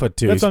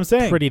 7'2", That's what I'm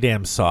saying. Pretty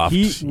damn soft.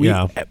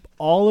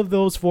 All of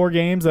those 4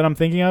 games that I'm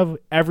thinking of,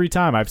 every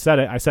time I've said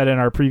it. I said it in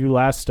our preview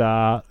last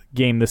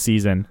game this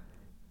season.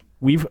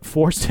 We've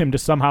forced him to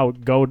somehow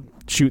go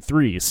shoot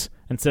threes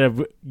instead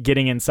of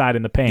getting inside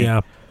in the paint.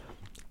 Yeah.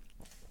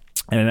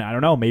 And I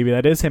don't know, maybe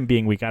that is him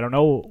being weak. I don't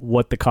know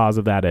what the cause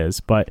of that is,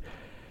 but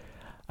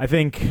I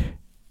think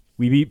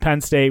we beat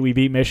Penn State, we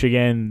beat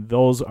Michigan.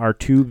 Those are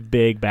 2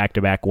 big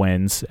back-to-back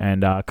wins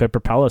and could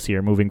propel us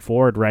here moving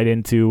forward right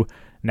into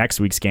next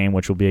week's game,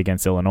 which will be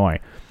against Illinois.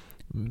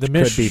 Could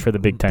be for the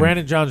Big Ten.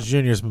 Brandon Johns Jr.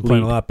 has been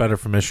playing a lot better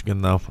for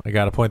Michigan, though. I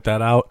got to point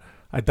that out.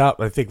 I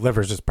think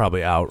Livers is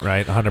probably out,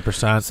 right?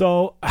 100%.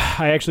 So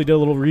I actually did a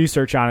little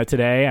research on it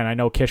today, and I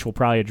know Kish will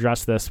probably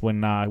address this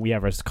when we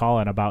have his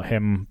call-in about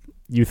him.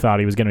 You thought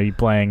he was going to be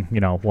playing,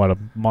 a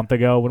month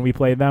ago when we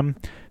played them.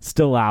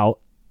 Still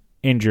out,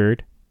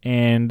 injured,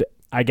 and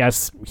I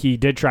guess he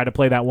did try to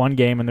play that one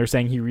game, and they're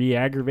saying he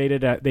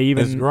re-aggravated it.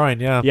 His groin,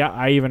 yeah. Yeah,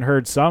 I even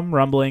heard some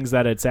rumblings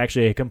that it's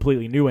actually a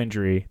completely new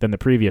injury than the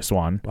previous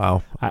one.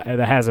 Wow. That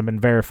hasn't been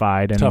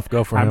verified. And tough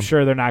go for him. I'm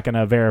sure they're not going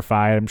to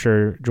verify it. I'm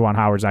sure Juwan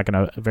Howard's not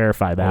going to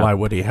verify that. Well, why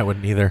would he? I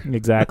wouldn't either.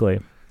 Exactly.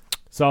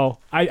 So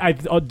I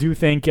do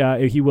think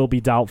he will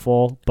be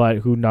doubtful, but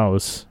who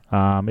knows?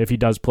 If he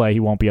does play, he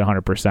won't be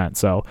 100%.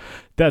 So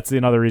that's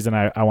another reason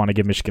I want to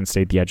give Michigan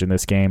State the edge in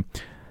this game.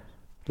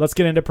 Let's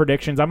get into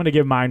predictions. I'm going to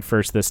give mine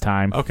first this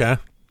time. Okay.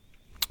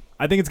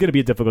 I think it's going to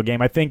be a difficult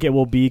game. I think it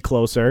will be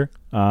closer.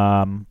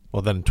 Well,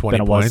 then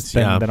 20 points.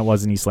 Than it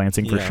was in East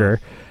Lansing for sure.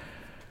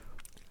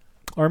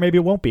 Or maybe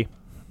it won't be.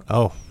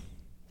 Oh.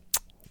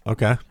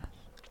 Okay.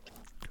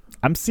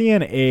 I'm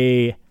seeing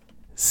a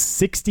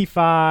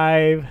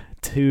 65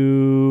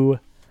 to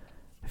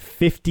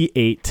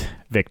 58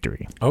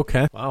 victory.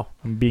 Okay. Wow.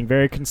 I'm being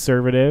very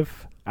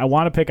conservative. I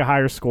want to pick a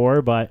higher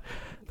score, but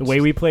the way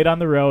we played on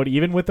the road,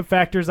 even with the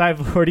factors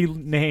I've already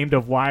named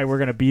of why we're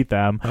going to beat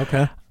them,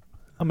 okay,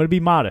 I'm going to be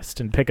modest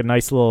and pick a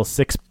nice little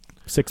six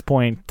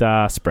point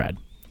spread.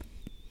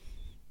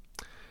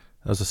 That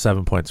was a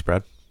 7-point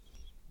spread.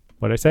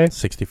 What did I say?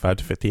 65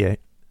 to 58.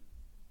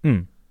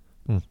 Yep.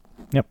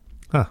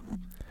 Huh.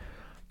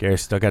 Gary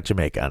still got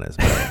Jamaica on his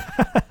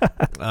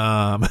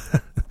mind.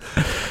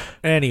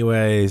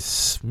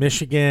 Anyways,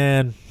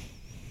 Michigan.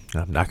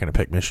 I'm not going to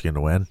pick Michigan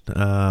to win.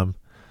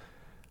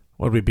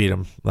 What did we beat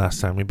them last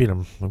time? We beat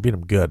them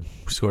good.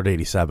 We scored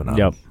 87 on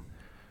them.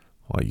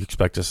 Well, you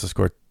expect us to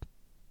score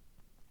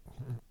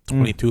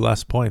 22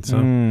 less points,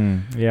 huh?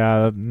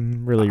 Yeah,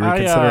 really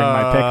reconsidering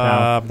my pick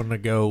now. I'm going to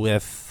go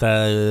with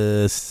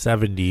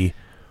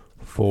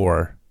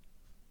 74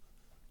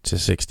 to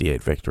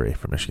 68 victory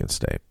for Michigan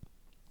State.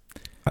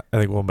 I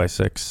think we'll win by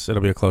 6.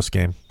 It'll be a close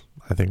game,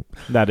 I think.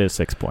 That is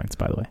 6 points,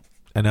 by the way.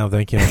 I know,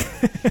 thank you.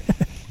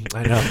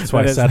 I know. That's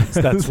why I said it.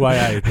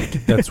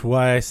 That's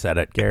why I said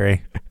it,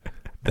 Gary.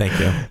 Thank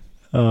you.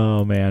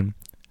 Oh, man.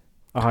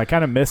 Oh, I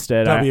kind of missed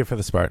it. W for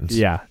the Spartans.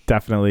 Yeah,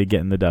 definitely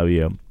getting the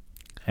W.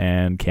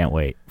 And can't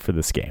wait for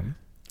this game,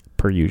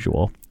 per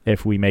usual.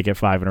 If we make it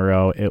 5 in a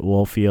row, it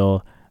will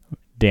feel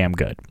damn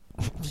good.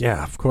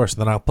 Yeah, of course.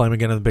 Then I'll play them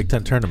again in the Big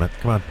Ten tournament.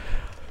 Come on.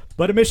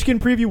 But a Michigan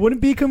preview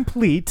wouldn't be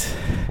complete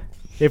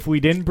if we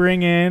didn't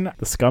bring in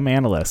the scum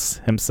analyst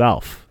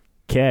himself,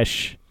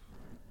 Kish.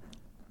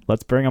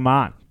 Let's bring him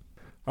on.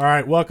 All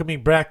right,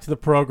 welcoming back to the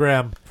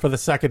program for the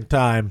second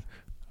time,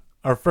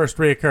 our first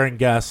reoccurring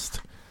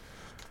guest,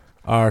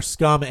 our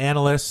scum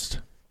analyst,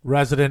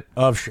 resident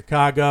of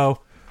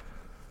Chicago,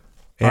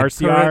 and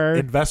RCR current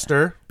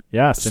investor.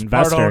 Yes,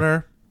 investor. Part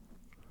owner,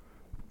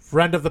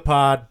 friend of the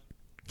pod,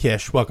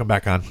 Kish. Welcome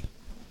back on.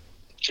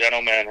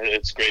 Gentlemen,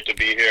 it's great to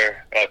be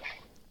here.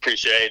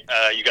 Appreciate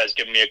you guys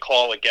giving me a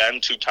call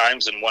again 2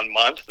 times in 1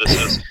 month.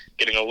 This is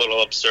getting a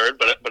little absurd,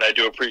 but I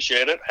do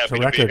appreciate it. Happy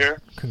to be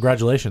here.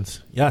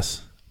 Congratulations.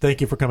 Yes. Thank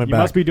you for coming You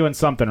back. must be doing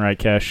something right,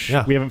 Kish.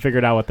 Yeah. We haven't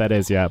figured out what that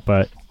is yet,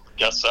 but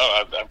Guess so.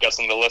 I'm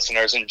guessing the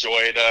listeners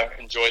enjoyed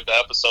the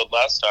episode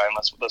last time.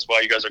 That's why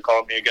you guys are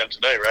calling me again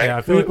today, right? Yeah,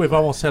 I feel like we've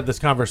almost had this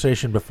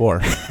conversation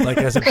before, like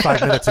as in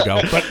 5 minutes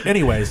ago. But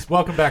anyways,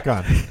 welcome back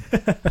on.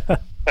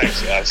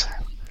 Thanks, guys.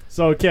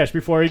 So, Kish,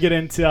 before we get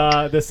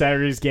into this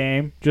Saturday's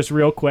game, just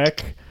real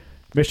quick,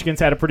 Michigan's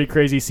had a pretty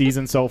crazy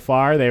season so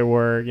far. They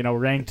were,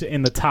 ranked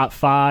in the top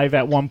 5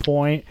 at one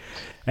point,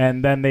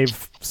 and then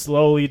they've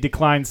slowly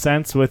declined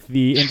since with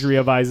the injury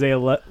of Isaiah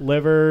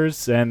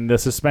Livers and the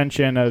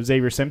suspension of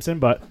Xavier Simpson.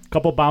 But a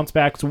couple bounce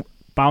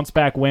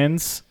back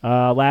wins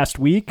last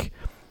week.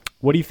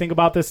 What do you think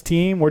about this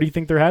team? Where do you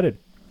think they're headed?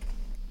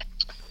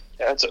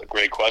 Yeah, that's a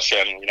great question.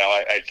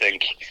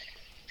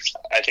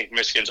 I think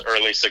Michigan's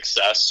early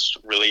success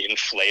really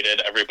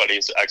inflated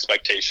everybody's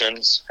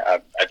expectations.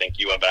 I think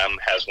U of M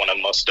has one of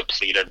the most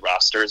depleted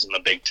rosters in the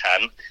Big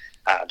Ten.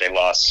 They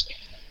lost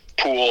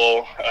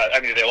Poole.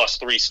 They lost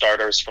 3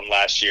 starters from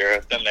last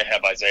year. Then they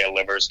have Isaiah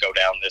Livers go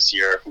down this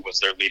year, who was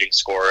their leading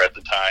scorer at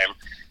the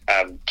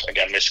time.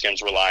 Again,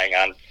 Michigan's relying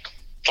on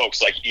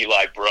folks like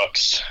Eli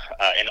Brooks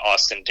and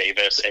Austin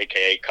Davis,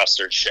 a.k.a.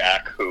 Custard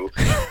Shack, who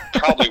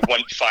probably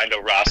wouldn't find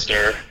a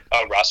roster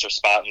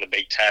spot in the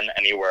Big Ten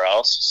anywhere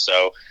else.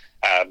 So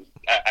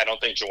I don't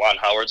think Juwan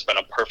Howard's been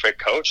a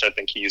perfect coach. I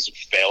think he's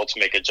failed to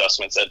make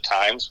adjustments at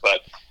times,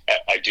 but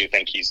I do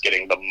think he's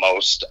getting the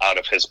most out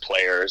of his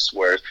players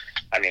where,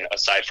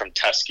 aside from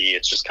Teskey,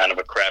 it's just kind of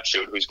a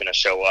crapshoot who's going to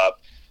show up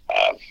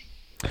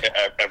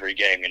every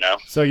game,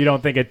 So you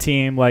don't think a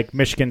team like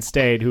Michigan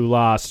State, who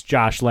lost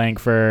Josh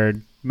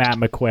Langford, Matt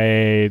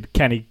McQuaid,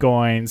 Kenny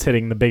Goins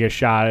hitting the biggest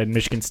shot in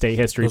Michigan State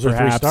history, those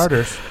perhaps. Are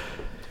 3 starters.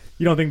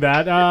 You don't think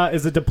that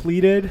is a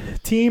depleted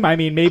team?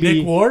 Maybe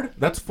Nick Ward,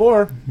 that's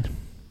 4.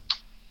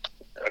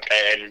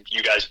 Okay, and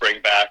you guys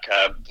bring back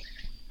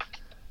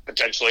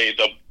potentially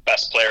the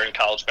best player in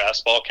college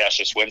basketball,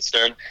 Cassius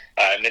Winston,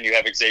 and then you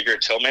have Xavier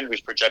Tillman,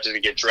 who's projected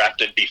to get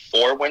drafted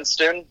before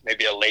Winston,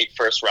 maybe a late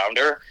first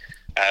rounder.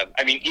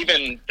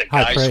 Even the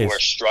guys who are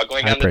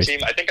struggling on the team,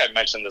 I think I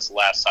mentioned this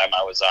last time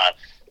I was on,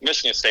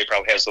 Michigan State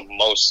probably has the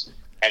most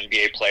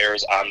NBA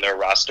players on their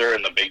roster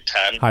in the Big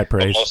Ten. High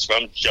praise. But most of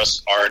them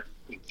just aren't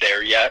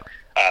there yet.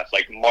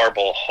 Like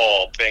Marble,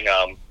 Hall,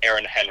 Bingham,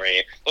 Aaron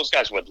Henry, those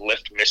guys would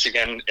lift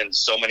Michigan in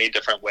so many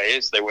different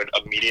ways. They would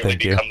immediately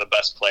become the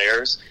best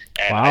players.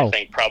 And I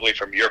think probably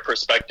from your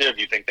perspective,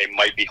 you think they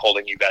might be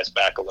holding you guys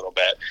back a little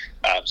bit.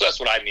 So that's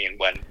what I mean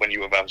when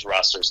U of M's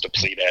roster is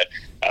depleted.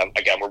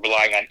 Again, we're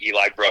relying on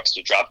Eli Brooks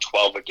to drop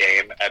 12 a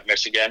game at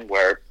Michigan,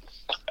 where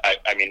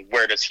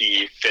where does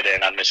he fit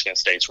in on Michigan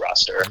State's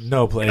roster?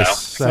 No place.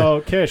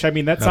 So, Kish,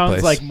 that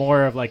sounds like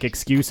more of like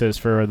excuses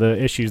for the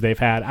issues they've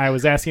had. I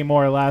was asking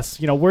more or less,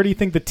 where do you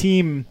think this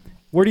team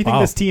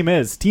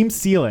is? Team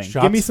ceiling.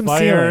 Shots Give me some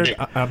fired.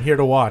 ceiling. I'm here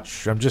to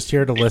watch. I'm just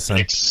here to listen.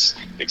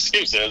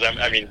 Excuses.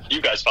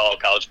 You guys follow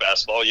college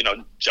basketball.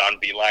 John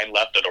Beilein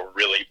left at a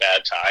really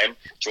bad time.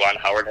 Juwan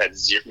Howard had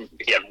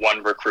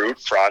 1 recruit,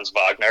 Franz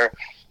Wagner,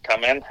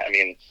 come in.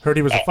 Heard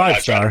he was a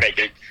 5-star.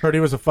 Heard he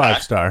was a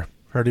 5-star.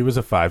 Heard he was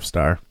a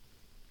 5-star.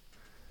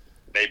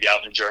 Maybe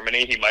out in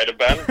Germany he might have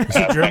been.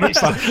 A German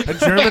 5.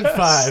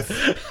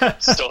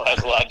 Still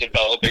has a lot of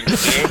developing to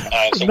do.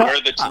 Where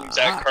are the teams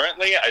at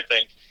currently? I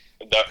think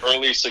the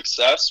early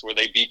success where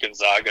they beat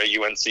Gonzaga,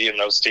 UNC, and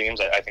those teams,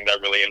 I think that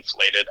really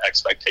inflated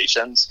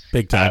expectations.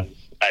 Big time.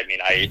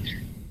 I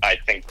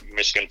think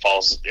Michigan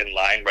falls in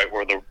line right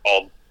where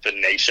all the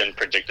nation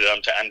predicted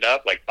them to end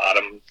up, like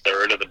bottom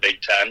third of the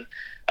Big Ten.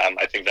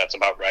 I think that's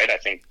about right. I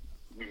think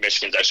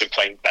Michigan's actually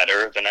playing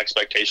better than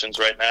expectations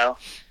right now.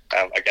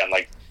 Again,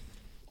 like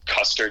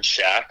Custard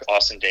Shack,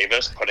 Austin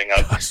Davis putting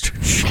up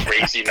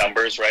crazy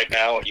numbers right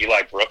now.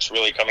 Eli Brooks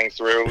really coming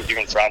through.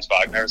 Even Franz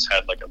Wagner's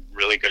had like a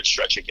really good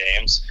stretch of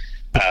games.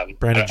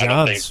 Brandon Johns. I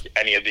don't think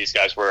any of these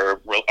guys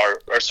are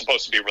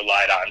supposed to be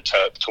relied on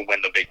to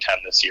win the Big Ten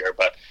this year,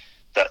 but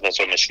that's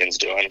what Michigan's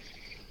doing.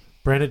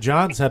 Brandon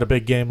Johns had a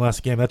big game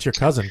last game. That's your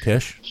cousin,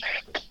 Kish.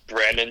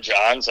 Brandon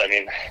Johns,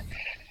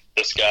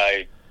 this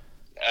guy,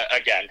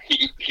 again,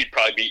 he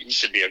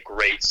should be a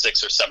great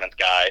 6th or 7th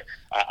guy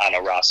on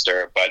a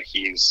roster, but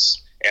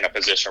he's in a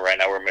position right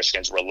now where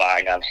Michigan's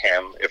relying on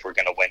him if we're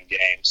going to win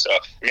games. So,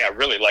 I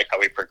really like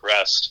how he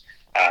progressed,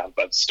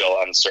 but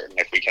still uncertain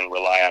if we can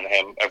rely on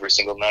him every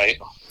single night.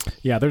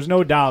 Yeah, there's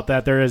no doubt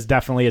that there is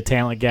definitely a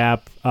talent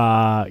gap.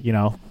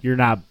 You're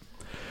not.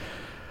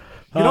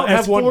 You don't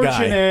have one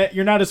guy.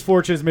 You're not as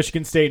fortunate as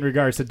Michigan State in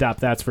regards to depth,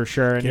 that's for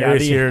sure. And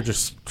Gary's here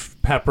just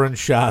peppering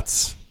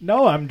shots.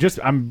 No,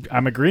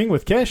 I'm agreeing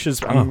with Kish.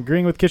 I'm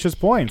agreeing with Kish's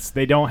points.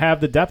 They don't have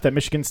the depth that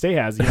Michigan State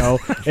has.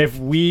 If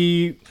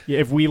we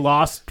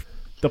lost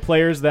the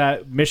players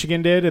that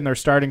Michigan did in their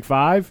starting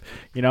 5,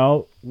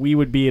 we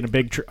would be in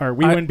we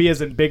wouldn't be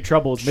as in big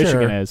trouble as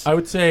Michigan is. I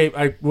would say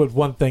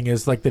one thing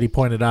is like that he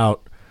pointed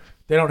out,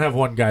 they don't have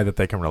one guy that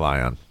they can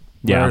rely on.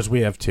 Whereas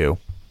we have 2.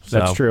 So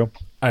that's true.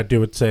 I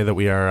would say that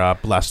we are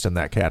blessed in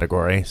that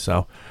category.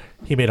 So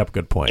he made up a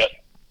good point. Yep.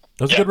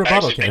 That was a good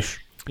rebuttal, Kish.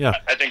 Yeah,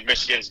 I think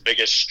Michigan's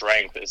biggest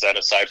strength is that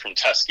aside from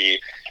Teskey,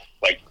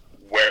 like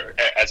where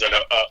as an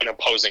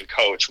opposing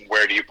coach,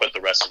 where do you put the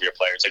rest of your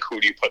players? Like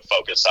who do you put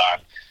focus on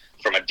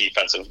from a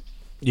defensive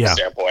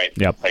standpoint?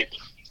 Yep. Like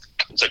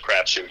it's a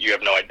crapshoot. You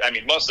have no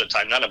idea. Most of the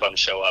time, none of them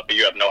show up, but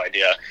you have no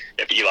idea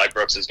if Eli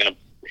Brooks is going to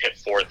hit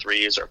 4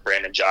 threes or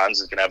Brandon Johns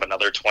is going to have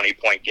another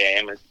 20-point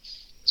game.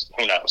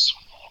 Who knows?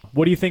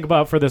 What do you think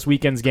about for this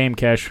weekend's game,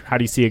 Kish? How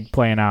do you see it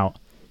playing out?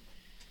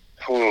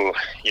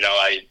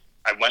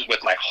 I went with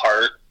my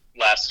heart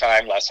last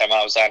time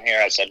I was on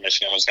here. I said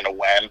Michigan was going to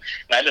win, and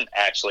I didn't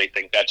actually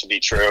think that to be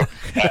true.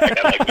 I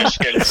got like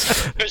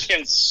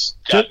Michigan's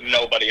got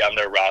nobody on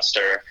their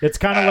roster. It's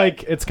kind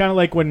of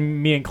like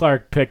when me and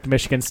Clark picked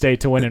Michigan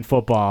State to win in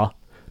football.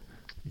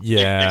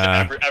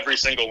 Yeah, every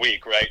single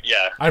week, right?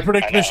 Yeah, I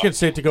predict Michigan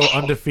State to go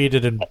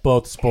undefeated in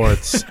both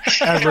sports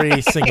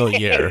every single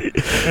year,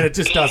 and it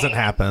just doesn't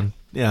happen.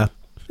 Yeah,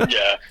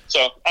 yeah.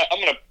 So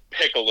I'm going to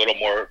pick a little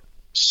more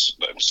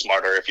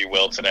smarter, if you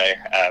will, today.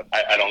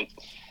 I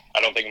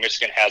don't think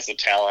Michigan has the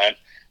talent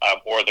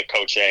or the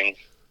coaching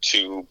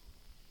to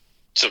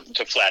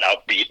flat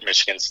out beat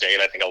Michigan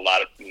State. I think a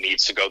lot of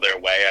needs to go their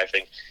way. I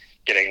think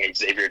getting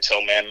Xavier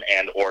Tillman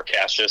and or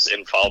Cassius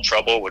in foul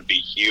trouble would be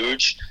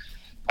huge.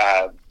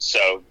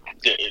 So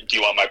do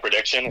you want my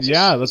prediction?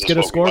 Let's get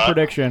a score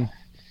prediction.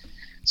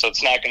 So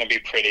it's not going to be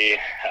pretty.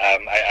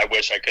 I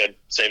wish I could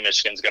say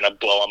Michigan's going to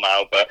blow them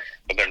out, but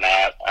they're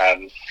not.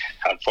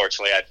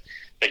 Unfortunately, I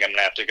think I'm going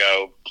to have to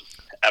go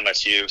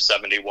MSU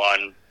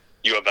 71,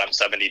 U of M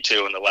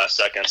 72 in the last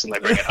seconds, and they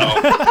bring it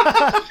home.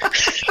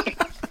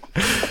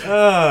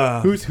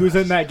 Who's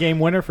in that game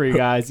winner for you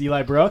guys?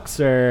 Eli Brooks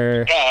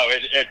or? No,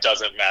 it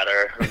doesn't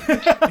matter.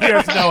 He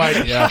has no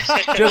idea.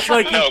 Just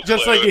like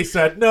he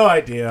said, no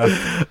idea.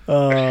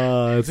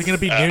 Is it going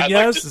to be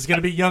Nunez? Is it going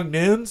to be Young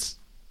Nunes?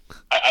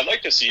 I'd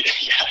like to see,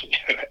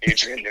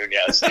 Adrian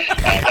Nunez.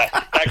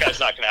 That guy's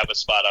not going to have a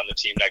spot on the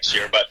team next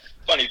year. But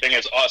funny thing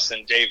is,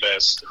 Austin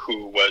Davis,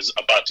 who was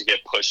about to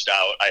get pushed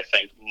out, I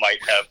think might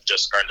have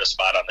just earned a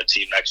spot on the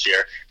team next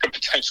year. Could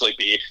potentially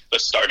be the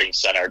starting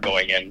center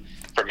going in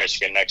for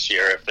Michigan next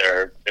year if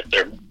their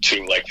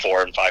two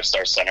 4 and 5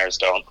 star centers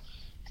don't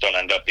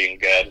end up being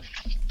good.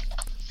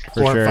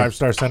 4 and 5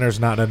 star centers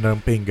not end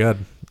up being good.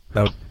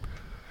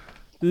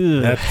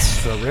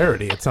 That's a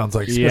rarity, it sounds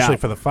like, especially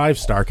for the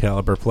 5-star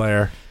caliber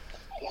player.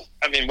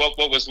 I mean, what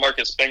was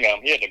Marcus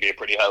Bingham? He had to be a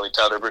pretty highly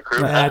touted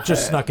recruit.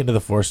 Just snuck into the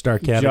 4-star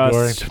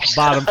category. Just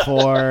bottom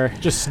 4.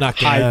 Just snuck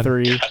high in.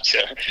 3.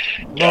 Gotcha.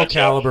 Low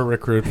caliber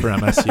recruit for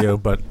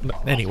MSU, but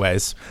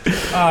anyways.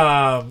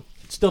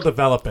 Still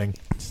developing.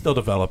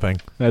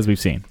 As we've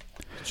seen.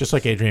 Just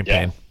like Adrian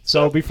Payne.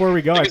 So before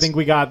we go, I think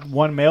we got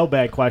one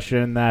mailbag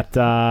question that...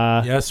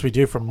 Yes, we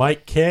do, from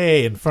Mike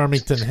K. in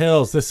Farmington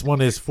Hills. This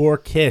one is for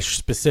Kish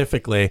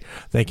specifically.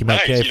 Thank you,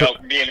 Mike K.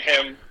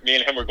 Me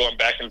and him were going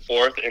back and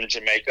forth in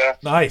Jamaica.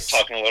 Nice.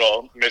 Talking a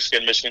little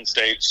Michigan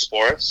State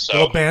sports. So,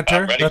 little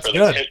banter. That's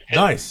good.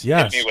 Nice,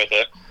 yes. Hit me with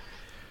it.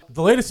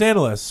 The latest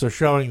analysts are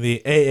showing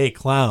the AA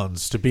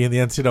Clowns to be in the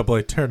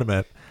NCAA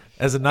tournament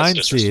as a 9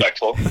 seed.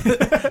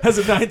 As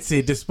a 9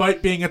 seed,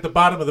 despite being at the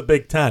bottom of the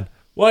Big Ten.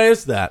 Why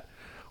is that?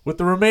 With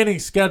the remaining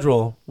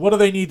schedule, what do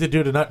they need to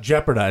do to not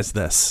jeopardize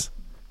this?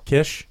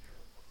 Kish,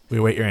 we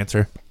await your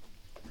answer.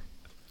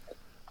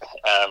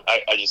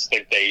 I just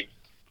think they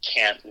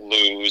can't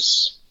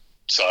lose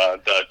to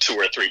the 2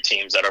 or 3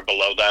 teams that are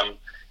below them.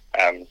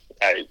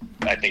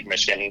 I think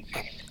Michigan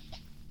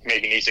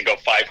maybe needs to go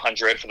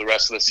 500 for the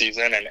rest of the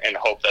season and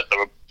hope that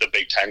the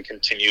Big Ten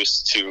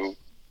continues to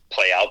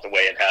play out the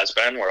way it has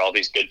been, where all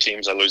these good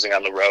teams are losing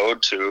on the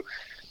road to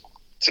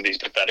these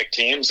pathetic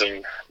teams,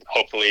 and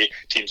hopefully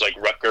teams like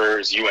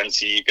Rutgers,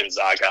 UNC,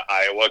 Gonzaga,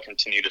 Iowa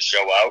continue to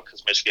show out,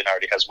 because Michigan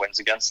already has wins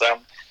against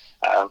them.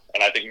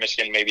 And I think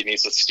Michigan maybe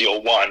needs to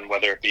steal one,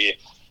 whether it be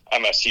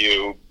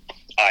MSU,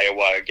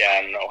 Iowa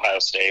again, Ohio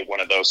State,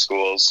 one of those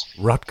schools.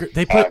 Rutgers,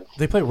 they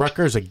play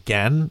Rutgers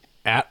again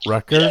at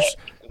Rutgers?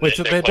 Yeah,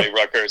 they play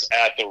Rutgers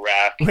at the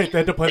RAC. Wait, they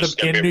had to play them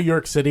in New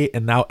York City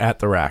and now at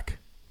the RAC.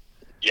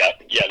 Yeah,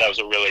 that was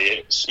a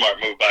really smart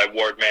move by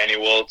Ward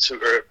Manuel to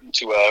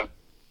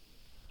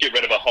get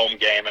rid of a home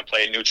game and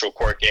play a neutral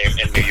court game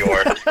in New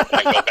York, and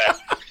then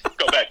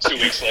go back 2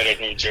 weeks later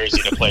to New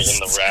Jersey to play in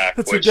the RAC.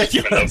 That's which,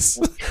 ridiculous.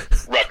 Even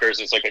though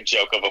Rutgers is like a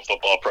joke of a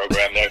football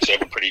program, they actually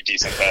have a pretty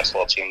decent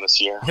basketball team this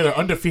year. Yeah, they're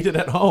undefeated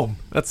at home.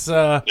 That's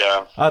odd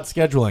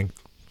scheduling.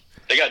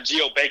 They got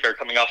Geo Baker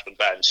coming off the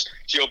bench.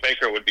 Geo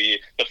Baker would be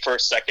the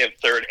first, second,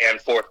 third,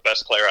 and fourth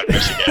best player on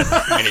Michigan,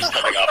 and he's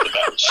coming off the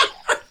bench.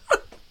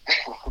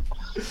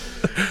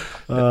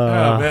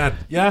 Oh man,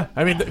 yeah.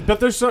 I mean,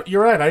 but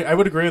you're right. I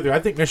would agree with you. I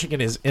think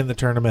Michigan is in the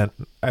tournament.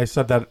 I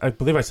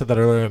believe I said that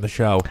earlier in the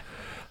show.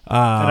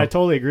 And I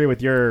totally agree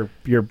with your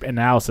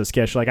analysis,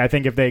 Kish. Like, I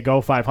think if they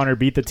go 500,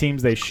 beat the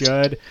teams they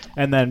should,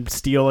 and then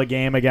steal a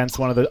game against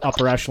one of the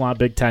upper echelon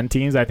Big Ten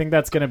teams, I think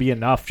that's going to be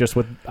enough just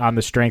on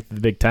the strength of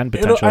the Big Ten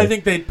potentially. I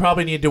think they'd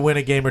probably need to win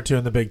a game or two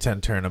in the Big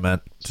Ten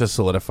tournament to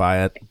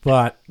solidify it.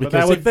 But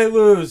if they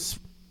lose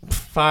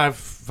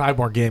five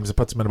more games, it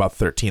puts them at about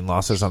 13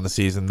 losses on the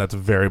season. That's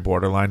very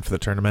borderline for the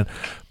tournament.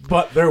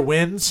 But their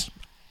wins,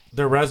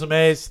 their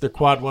resumes, their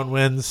quad 1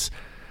 wins,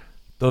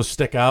 those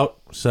stick out.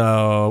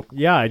 So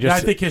I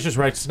think Kish is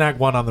right. Snag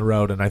one on the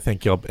road, and I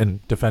think you'll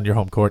defend your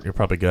home court, and you're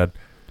probably good.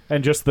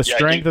 And just the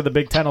strength of the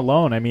Big Ten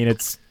alone, I mean,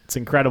 it's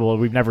incredible.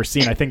 We've never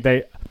seen. I think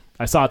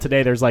I saw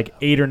today there's like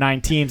 8 or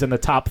 9 teams in the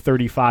top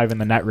 35 in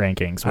the net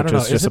rankings, which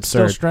is just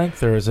absurd. Is it still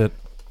strength, or is it,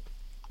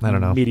 I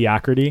don't know,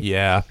 mediocrity?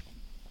 Yeah.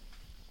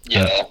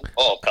 Yeah,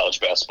 all of college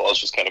basketball is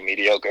just kind of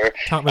mediocre.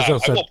 Tom Izzo I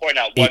said will point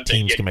out one 8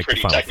 thing, teams can getting make the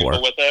pretty Final technical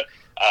Four. with it.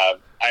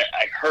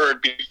 I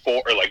heard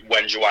before, like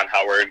when Juwan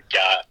Howard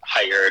got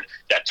hired,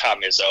 that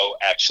Tom Izzo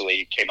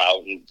actually came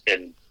out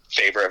in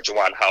favor of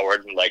Juwan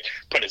Howard and like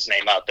put his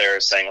name out there,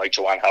 saying like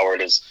Juwan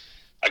Howard is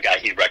a guy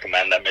he'd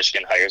recommend that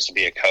Michigan hires to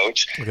be a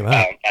coach. Look at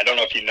that. I don't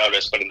know if you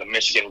noticed, but in the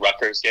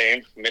Michigan-Rutgers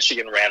game,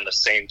 Michigan ran the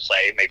same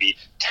play maybe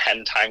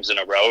 10 times in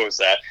a row. It was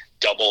that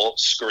double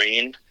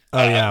screen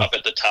up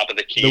at the top of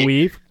the key. The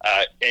weave.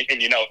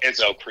 And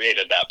Izzo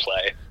created that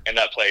play, and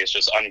that play is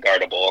just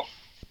unguardable.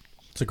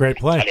 It's a great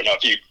play. I don't know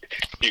if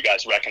you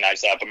guys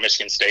recognize that, but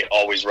Michigan State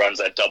always runs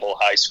that double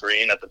high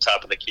screen at the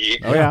top of the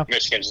key. Oh, yeah.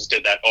 Michigan just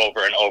did that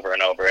over and over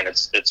and over, and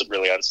it's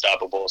really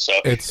unstoppable. So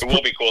it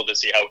will be cool to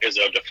see how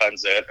Izzo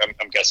defends it.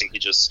 I'm guessing he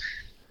just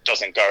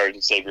doesn't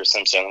guard Xavier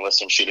Simpson and lets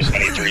him shoot as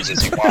many threes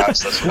as he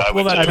wants. That's what I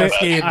would do.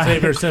 Trubisky and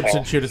Xavier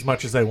Simpson shoot as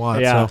much as they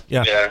want. Yeah. So,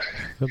 yeah.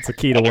 That's the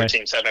key to Other win.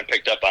 teams haven't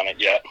picked up on it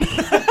yet.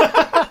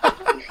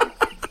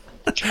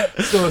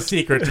 Still a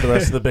secret to the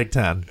rest of the Big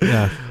Ten.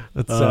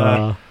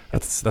 Yeah.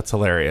 That's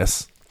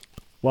hilarious.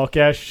 Well,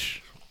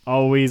 Kesh,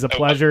 always a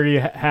pleasure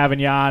having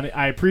you on.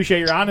 I appreciate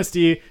your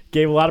honesty.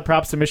 Gave a lot of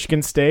props to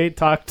Michigan State.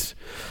 Talked,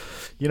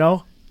 a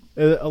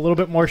little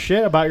bit more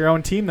shit about your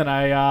own team than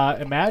I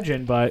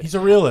imagined. But he's a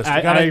realist.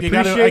 I gotta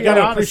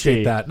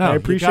appreciate that. No, I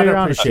appreciate your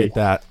honesty.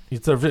 That.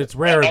 It's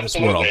rare in this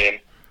world.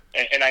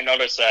 And I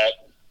noticed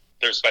that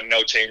there's been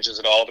no changes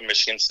at all to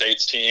Michigan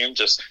State's team.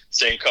 Just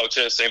same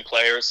coaches, same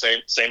players,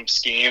 same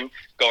scheme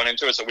going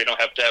into it. So we don't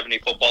have to have any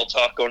football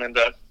talk going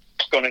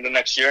into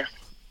next year.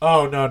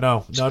 Oh, no,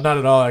 not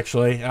at all,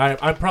 actually.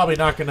 I'm probably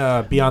not going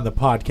to be on the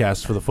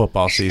podcast for the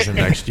football season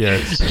next year.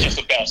 It's just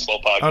a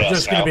basketball podcast. I'm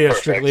just going to be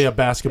strictly a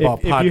basketball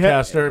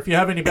podcaster. If you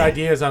have any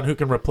ideas on who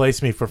can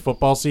replace me for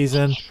football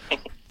season,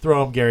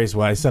 throw them Gary's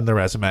way. Send the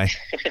resume.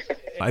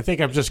 I think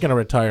I'm just going to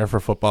retire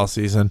for football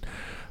season.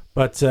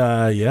 But,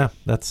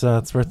 that's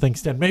where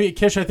things stand. Maybe,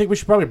 Kish, I think we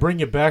should probably bring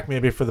you back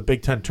maybe for the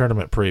Big Ten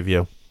tournament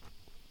preview.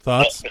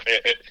 Thoughts?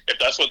 If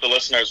that's what the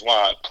listeners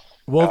want.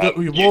 We'll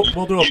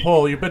do a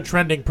poll. You've been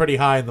trending pretty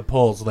high in the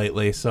polls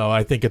lately, so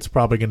I think it's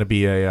probably going to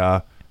be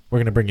we're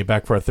going to bring you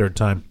back for a third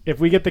time. If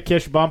we get the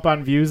Kish bump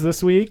on views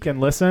this week and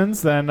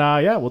listens, then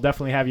we'll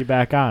definitely have you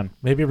back on.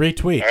 Maybe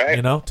retweet.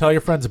 Right. Tell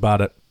your friends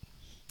about it.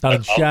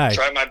 Not shy. I'll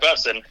try my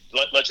best and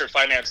let your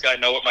finance guy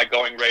know what my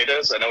going rate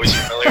is. I know he's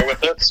familiar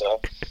with it,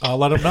 so I'll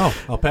let him know.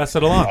 I'll pass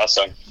it along.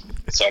 Awesome.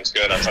 Sounds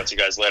good. I'll talk to you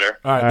guys later.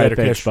 All right, later,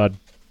 thanks, Kish. bud.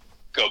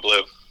 Go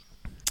Blue.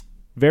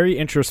 Very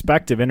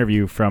introspective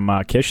interview from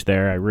Kish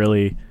there. I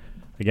really,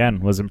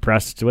 again, was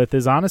impressed with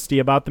his honesty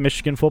about the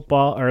Michigan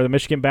football or the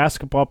Michigan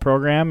basketball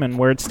program and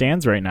where it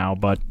stands right now.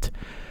 But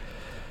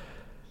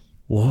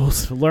we'll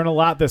learn a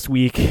lot this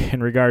week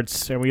in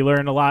regards, and we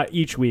learn a lot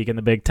each week in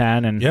the Big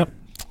Ten. And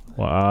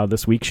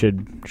this week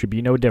should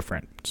be no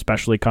different,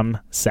 especially come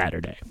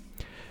Saturday.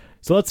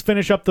 So let's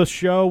finish up the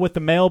show with the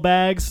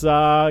mailbags.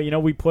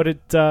 We put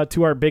it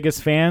to our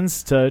biggest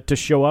fans to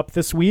show up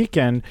this week,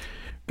 and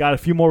got a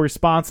few more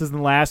responses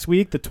than last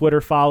week. The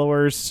Twitter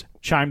followers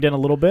chimed in a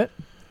little bit.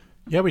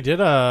 Yeah, we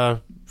did. I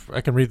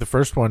can read the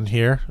first one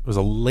here. It was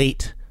a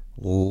late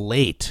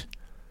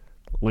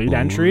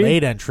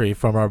entry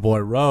from our boy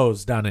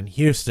Rose down in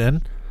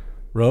Houston.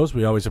 Rose,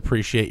 we always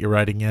appreciate you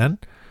writing in.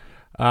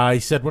 He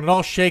said, when it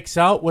all shakes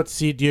out, what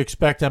seed do you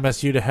expect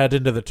MSU to head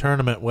into the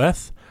tournament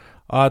with?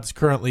 Odds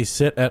currently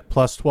sit at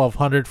plus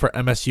 1,200 for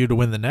MSU to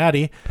win the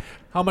Natty.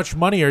 How much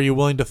money are you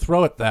willing to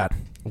throw at that?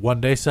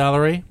 1 day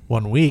salary,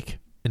 1 week,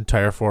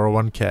 entire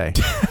 401k.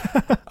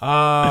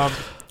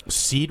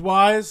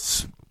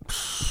 Seed-wise,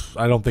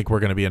 I don't think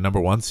we're going to be a number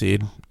 1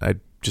 seed. I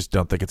just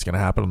don't think it's going to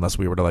happen unless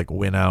we were to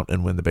win out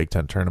and win the Big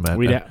Ten tournament.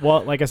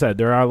 Like I said,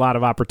 there are a lot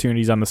of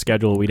opportunities on the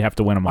schedule. We'd have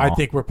to win them all. I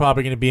think we're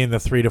probably going to be in the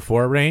 3 to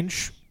 4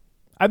 range.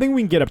 I think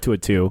we can get up to a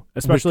 2,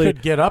 especially. We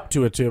could get up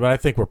to a 2, but I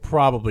think we're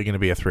probably going to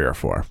be a 3 or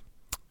 4.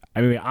 I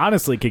mean, we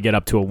honestly could get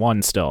up to a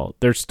 1 still.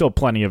 There's still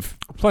plenty of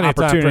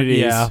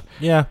opportunities.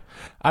 Yeah.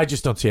 I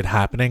just don't see it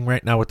happening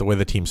right now with the way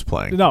the team's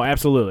playing. No,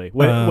 absolutely.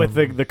 With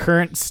the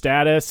current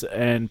status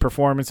and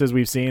performances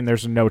we've seen,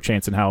 there's no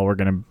chance in hell we're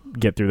going to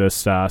get through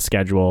this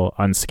schedule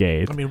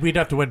unscathed. I mean, we'd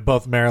have to win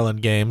both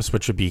Maryland games,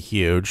 which would be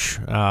huge.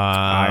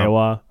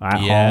 Iowa at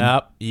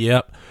home.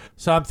 Yep.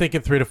 So I'm thinking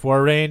 3 to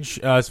 4 range.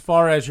 As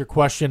far as your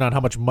question on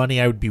how much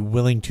money I would be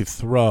willing to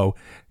throw,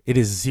 it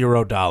is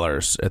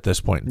 $0 at this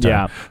point in time.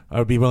 Yeah. I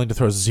would be willing to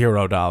throw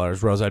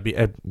 $0. Rose, I'd be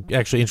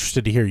actually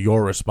interested to hear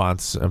your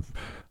response of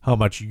how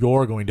much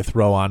you're going to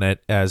throw on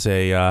it as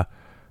a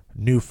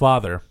new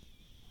father.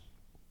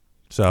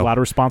 So a lot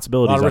of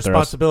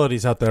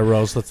responsibilities out there,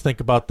 Rose. Let's think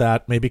about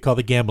that. Maybe call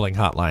the gambling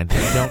hotline.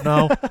 I don't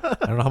know.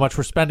 I don't know how much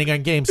we're spending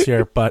on games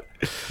here, but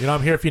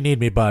I'm here if you need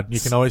me, bud. You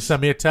can always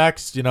send me a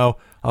text.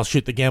 I'll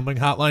shoot the gambling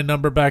hotline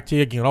number back to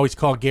you. You can always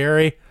call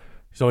Gary.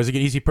 He's always an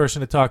easy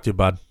person to talk to,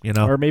 bud.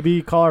 Or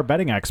maybe call our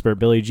betting expert,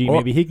 Billy G.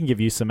 Maybe he can give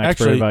you some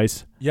expert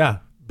advice. Yeah,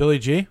 Billy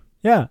G.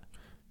 Yeah.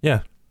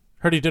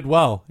 Heard he did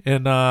well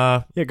in.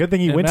 Good thing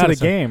he went to the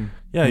game.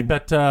 Yeah, he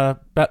bet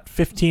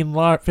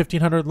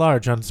 1,500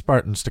 large on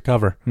Spartans to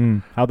cover.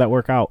 How'd that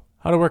work out?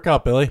 How'd it work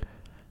out, Billy?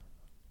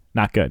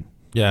 Not good.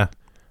 Yeah.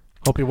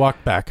 Hope you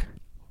walked back.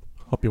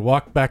 Hope you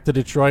walked back to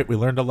Detroit. We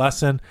learned a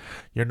lesson.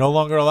 You're no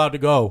longer allowed to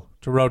go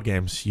to road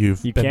games. You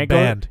been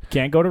banned.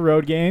 Can't go to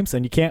road games,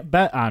 and you can't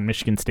bet on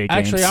Michigan State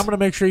games. Actually, I'm going to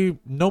make sure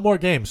no more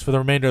games for the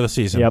remainder of the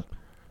season. Yep.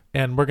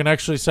 And we're going to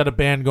actually set a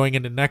ban going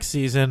into next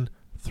season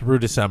through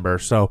December.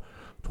 So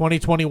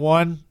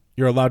 2021,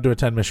 you're allowed to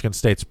attend Michigan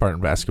State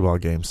Spartan basketball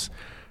games.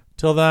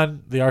 Till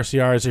then, the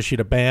RCR has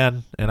issued a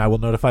ban, and I will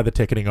notify the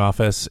ticketing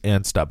office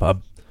and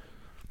StubHub.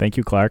 Thank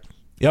you, Clark.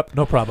 Yep,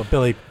 no problem.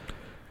 Billy,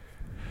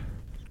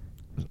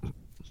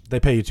 they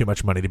pay you too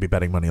much money to be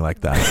betting money like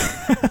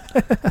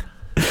that.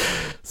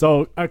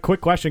 So a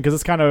quick question, because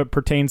this kind of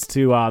pertains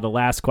to the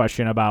last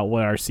question about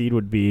what our seed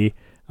would be.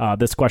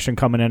 This question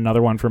coming in,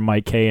 another one from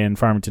Mike K. in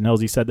Farmington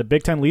Hills. He said the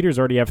Big Ten leaders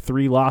already have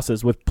 3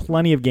 losses with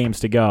plenty of games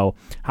to go.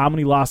 How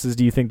many losses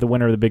do you think the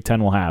winner of the Big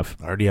Ten will have?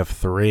 I already have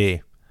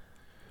 3.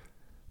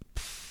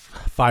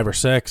 5 or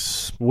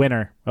 6.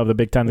 Winner of the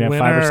Big Ten, they have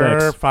 5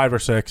 or 6. 5 or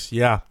 6,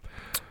 yeah.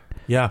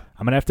 Yeah.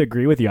 I'm going to have to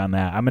agree with you on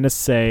that. I'm going to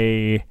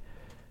say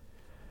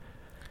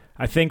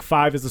I think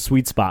 5 is the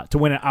sweet spot. To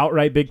win an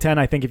outright Big Ten,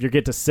 I think if you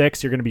get to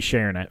 6, you're going to be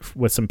sharing it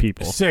with some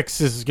people.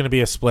 6 is going to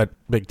be a split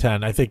Big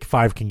Ten. I think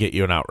 5 can get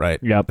you an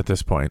outright at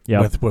this point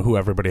with who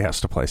everybody has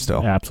to play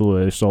still.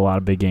 Absolutely. There's still a lot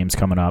of big games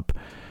coming up.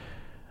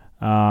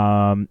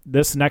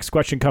 This next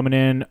question coming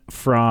in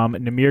from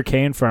Namir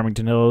K. in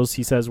Farmington Hills.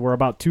 He says, we're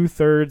about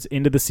 2/3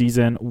 into the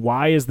season.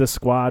 Why is the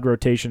squad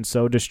rotation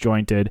so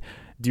disjointed?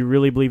 Do you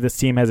really believe this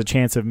team has a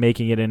chance of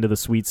making it into the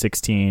Sweet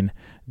 16?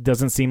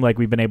 Doesn't seem like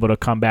we've been able to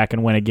come back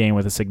and win a game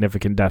with a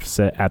significant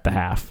deficit at the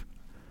half.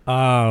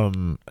 I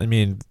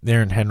mean,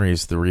 Aaron Henry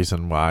is the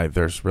reason why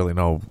there's really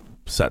no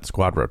set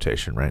squad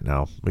rotation right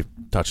now. We've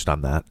touched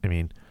on that. I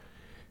mean,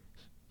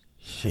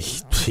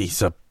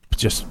 he's a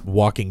just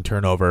walking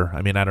turnover.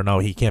 I mean, I don't know.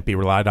 He can't be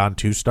relied on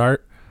to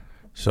start,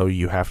 so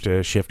you have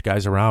to shift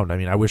guys around. I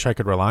mean, I wish I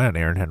could rely on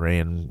Aaron Henry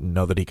and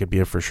know that he could be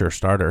a for sure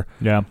starter.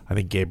 Yeah. I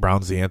think Gabe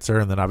Brown's the answer,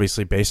 and then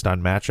obviously based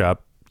on matchup,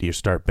 do you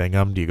start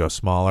Bingham? Do you go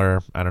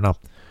smaller? I don't know.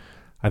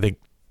 I think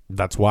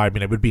that's why. I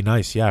mean, it would be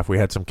nice, if we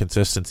had some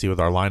consistency with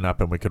our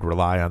lineup and we could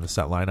rely on the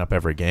set lineup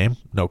every game.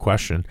 No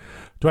question.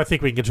 Do I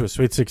think we can get to a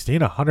Sweet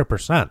 16?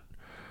 100%.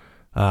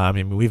 I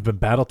mean, we've been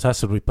battle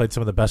tested. We've played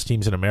some of the best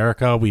teams in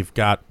America. We've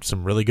got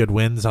some really good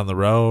wins on the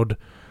road.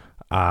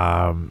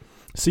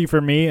 See, for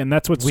me, and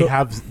that's what we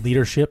have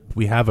leadership.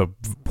 We have a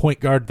point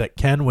guard that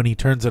can, when he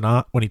turns it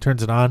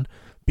on,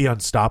 be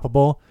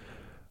unstoppable.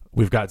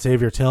 We've got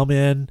Xavier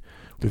Tillman.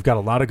 We've got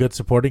a lot of good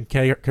supporting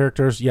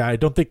characters. Yeah, I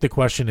don't think the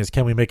question is,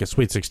 can we make a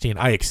Sweet 16?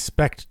 I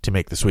expect to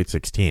make the Sweet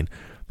 16.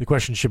 The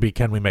question should be,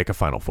 can we make a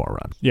Final Four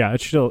run? Yeah,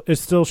 it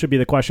still should be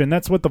the question.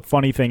 That's what the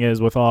funny thing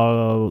is with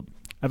all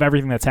of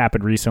everything that's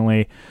happened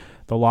recently.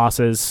 The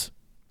losses,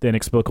 the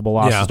inexplicable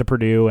losses to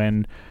Purdue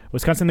and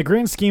Wisconsin. The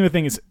grand scheme of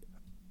things,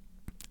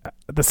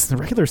 the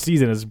regular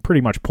season is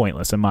pretty much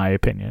pointless in my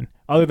opinion,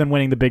 other than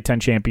winning the Big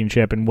Ten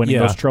championship and winning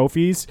those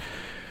trophies.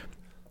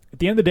 At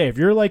the end of the day, if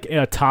you're like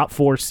a top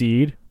 4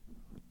 seed,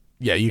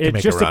 you can make a run.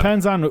 It just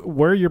depends on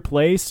where you're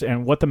placed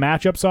and what the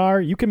matchups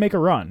are. You can make a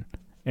run,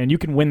 and you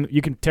can win.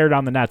 You can tear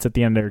down the nets at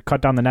the end, or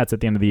cut down the nets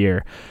at the end of the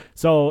year.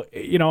 So,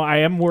 I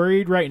am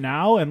worried right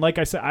now, and like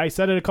I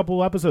said it a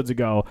couple of episodes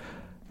ago.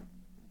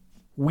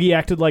 We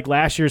acted like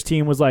last year's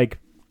team was like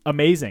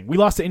amazing. We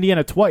lost to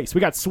Indiana twice.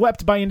 We got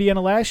swept by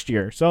Indiana last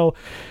year. So,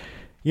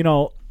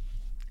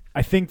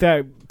 I think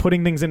that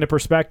putting things into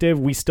perspective,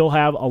 we still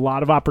have a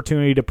lot of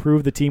opportunity to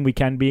prove the team we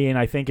can be. And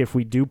I think if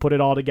we do put it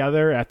all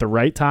together at the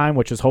right time,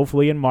 which is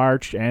hopefully in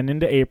March and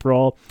into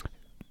April,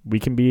 we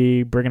can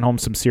be bringing home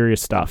some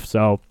serious stuff.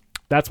 So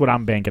that's what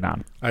I'm banking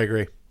on. I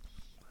agree.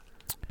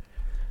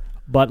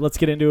 But let's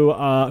get into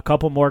a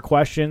couple more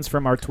questions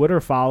from our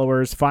Twitter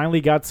followers.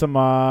 Finally got some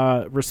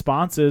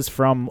responses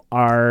from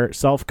our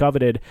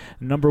self-coveted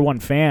number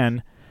 1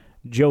 fan,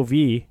 Joe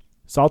V.,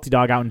 Salty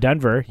Dog out in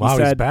Denver. He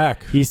said, he's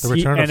back. The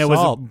return of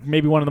Salt. It was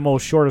maybe one of the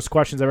most shortest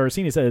questions I've ever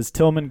seen. He said, is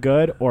Tillman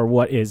good or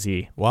what is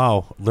he?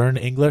 Wow. Learn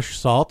English,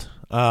 Salt.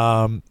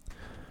 Tillman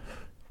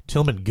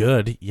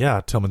good.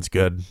 Yeah, Tillman's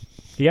good.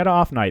 He had an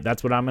off night.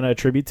 That's what I'm going to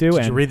attribute to.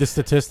 Did you read the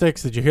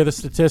statistics? Did you hear the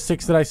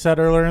statistics that I said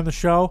earlier in the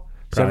show?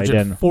 Probably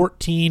didn't.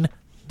 14,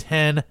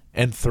 10,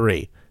 and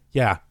 3.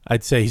 Yeah,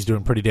 I'd say he's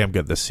doing pretty damn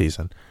good this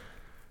season.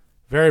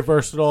 Very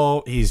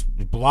versatile. He's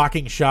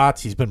blocking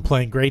shots. He's been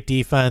playing great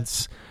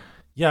defense.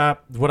 Yeah,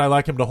 would I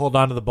like him to hold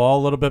on to the ball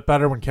a little bit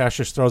better when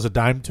Cassius throws a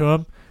dime to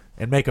him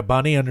and make a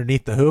bunny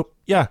underneath the hoop?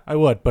 Yeah, I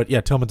would. But,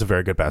 Tillman's a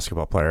very good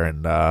basketball player,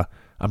 and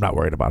I'm not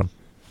worried about him.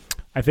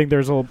 I think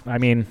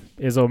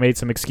Izzo made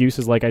some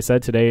excuses, like I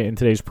said today in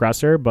today's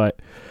presser, but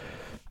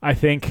I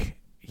think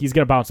he's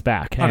going to bounce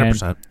back.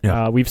 100%.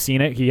 Yeah. We've seen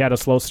it. He had a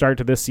slow start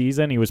to this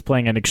season. He was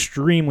playing at an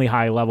extremely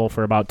high level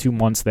for about 2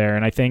 months there,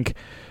 and I think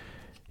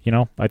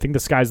the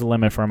sky's the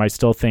limit for him. I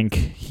still think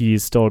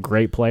he's still a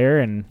great player,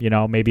 and,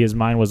 maybe his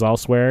mind was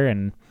elsewhere,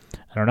 and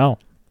I don't know.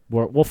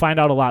 we'll find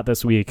out a lot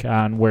this week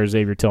on where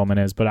Xavier Tillman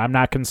is, but I'm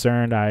not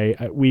concerned.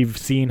 We've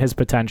seen his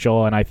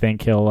potential, and I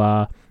think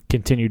he'll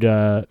continue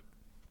to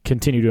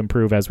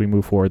improve as we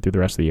move forward through the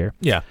rest of the year.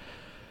 Yeah.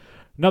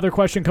 Another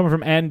question coming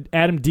from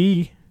Adam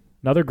D.,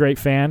 another great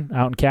fan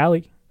out in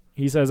Cali.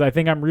 He says, I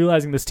think I'm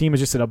realizing this team is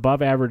just an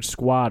above-average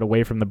squad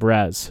away from the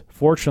Brez.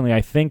 Fortunately, I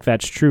think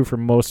that's true for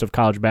most of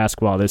college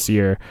basketball this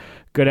year.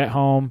 Good at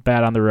home,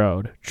 bad on the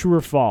road. True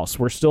or false?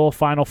 We're still a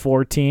Final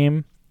Four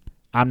team.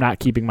 I'm not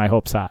keeping my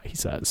hopes high, he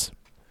says.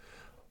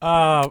 He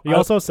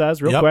also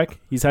says, real quick,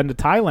 he's heading to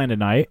Thailand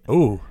tonight.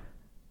 Ooh.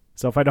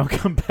 So if I don't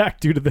come back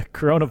due to the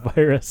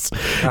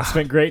coronavirus, it's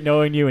been great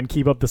knowing you and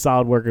keep up the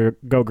solid work.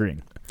 Go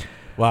Green.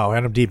 Wow,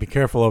 Adam D., be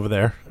careful over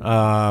there.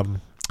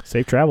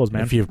 Safe travels,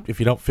 man. If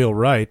you don't feel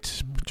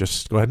right,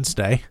 just go ahead and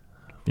stay.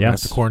 Yes. We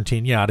have to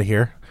quarantine you out of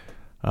here.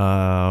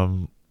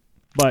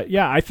 But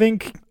yeah, I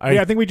think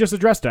we just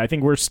addressed it. I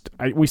think we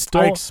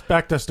still. I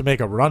expect us to make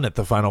a run at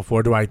the Final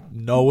Four. Do I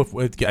know if?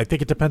 I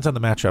think it depends on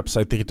the matchups.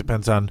 I think it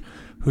depends on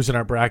who's in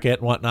our bracket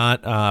and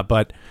whatnot.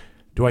 But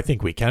do I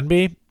think we can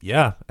be?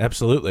 Yeah,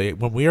 absolutely.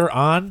 When we are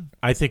on,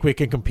 I think we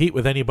can compete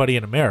with anybody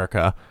in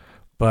America.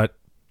 But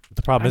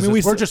the problem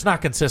is we're just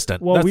not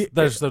consistent. Well,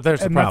 there's the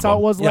problem. That's how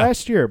it was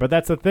last year. But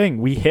that's the thing.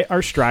 We hit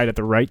our stride at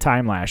the right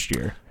time last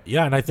year.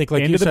 Yeah, and I think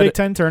into the Big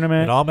Ten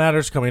tournament. It all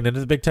matters coming into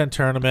the Big Ten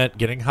tournament,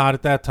 getting hot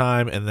at that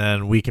time, and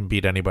then we can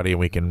beat anybody and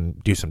we can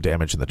do some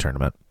damage in the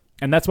tournament.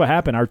 And that's what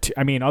happened.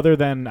 Other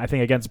than I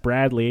think against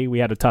Bradley, we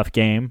had a tough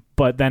game.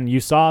 But then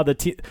you saw the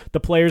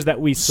players that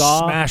we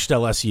saw smashed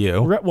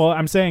LSU. Well,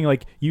 I'm saying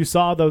you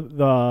saw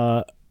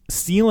the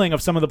ceiling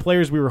of some of the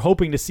players we were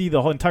hoping to see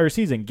the whole entire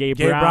season. Gabe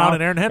Brown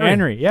and Aaron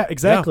Henry. Yeah,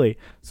 exactly.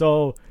 Yeah.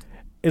 So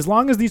as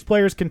long as these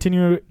players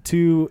continue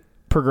to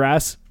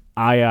progress,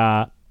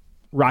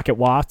 Rocket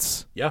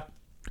Watts. Yeah.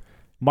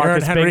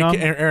 Marcus Bingham.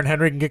 Aaron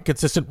Henry can get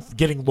consistent,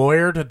 getting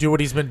lawyer to do what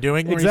he's been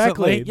doing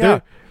exactly. recently. Yeah.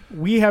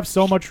 We have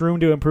so much room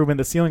to improve, and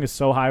the ceiling is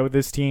so high with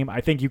this team.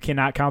 I think you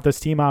cannot count this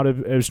team out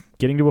as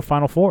getting to a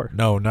Final Four.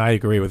 No, I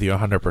agree with you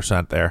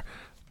 100% there.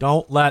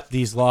 Don't let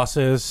these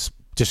losses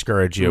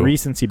discourage you.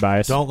 Recency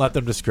bias. Don't let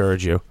them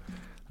discourage you.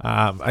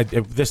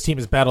 This team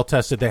is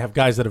battle-tested. They have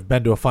guys that have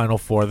been to a Final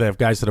Four. They have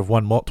guys that have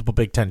won multiple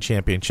Big Ten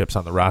championships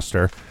on the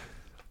roster.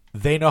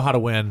 They know how to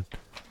win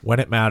when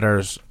it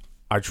matters.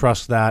 I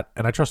trust that,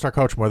 and I trust our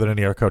coach more than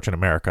any other coach in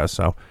America.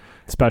 So,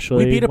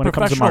 especially we beat a when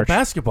professional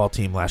basketball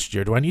team last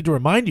year. Do I need to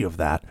remind you of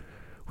that?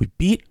 We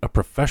beat a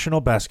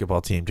professional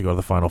basketball team to go to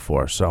the Final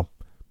Four. So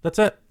that's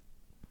it,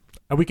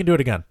 and we can do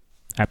it again.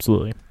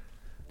 Absolutely.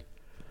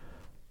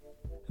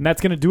 And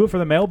that's going to do it for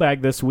the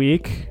mailbag this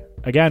week.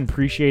 Again,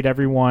 appreciate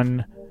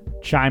everyone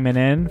chiming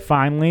in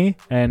finally,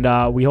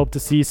 and we hope to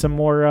see some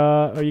more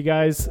of you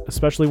guys,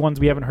 especially ones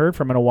we haven't heard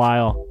from in a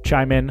while,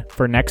 chime in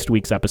for next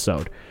week's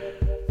episode.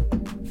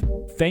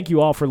 Thank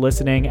you all for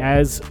listening.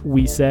 As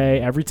we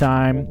say every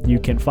time, you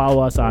can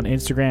follow us on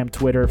Instagram,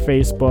 Twitter,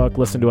 Facebook,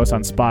 listen to us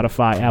on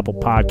Spotify, Apple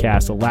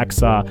Podcasts,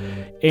 Alexa,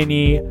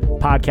 any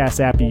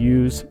podcast app you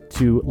use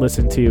to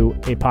listen to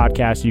a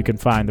podcast. You can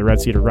find the Red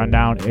Cedar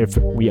Rundown. If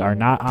we are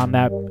not on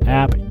that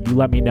app, you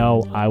let me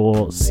know. I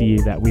will see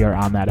that we are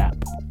on that app.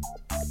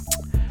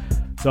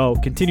 So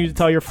continue to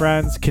tell your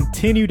friends,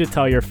 continue to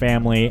tell your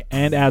family,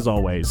 and as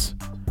always,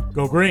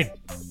 go green,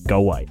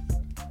 go white.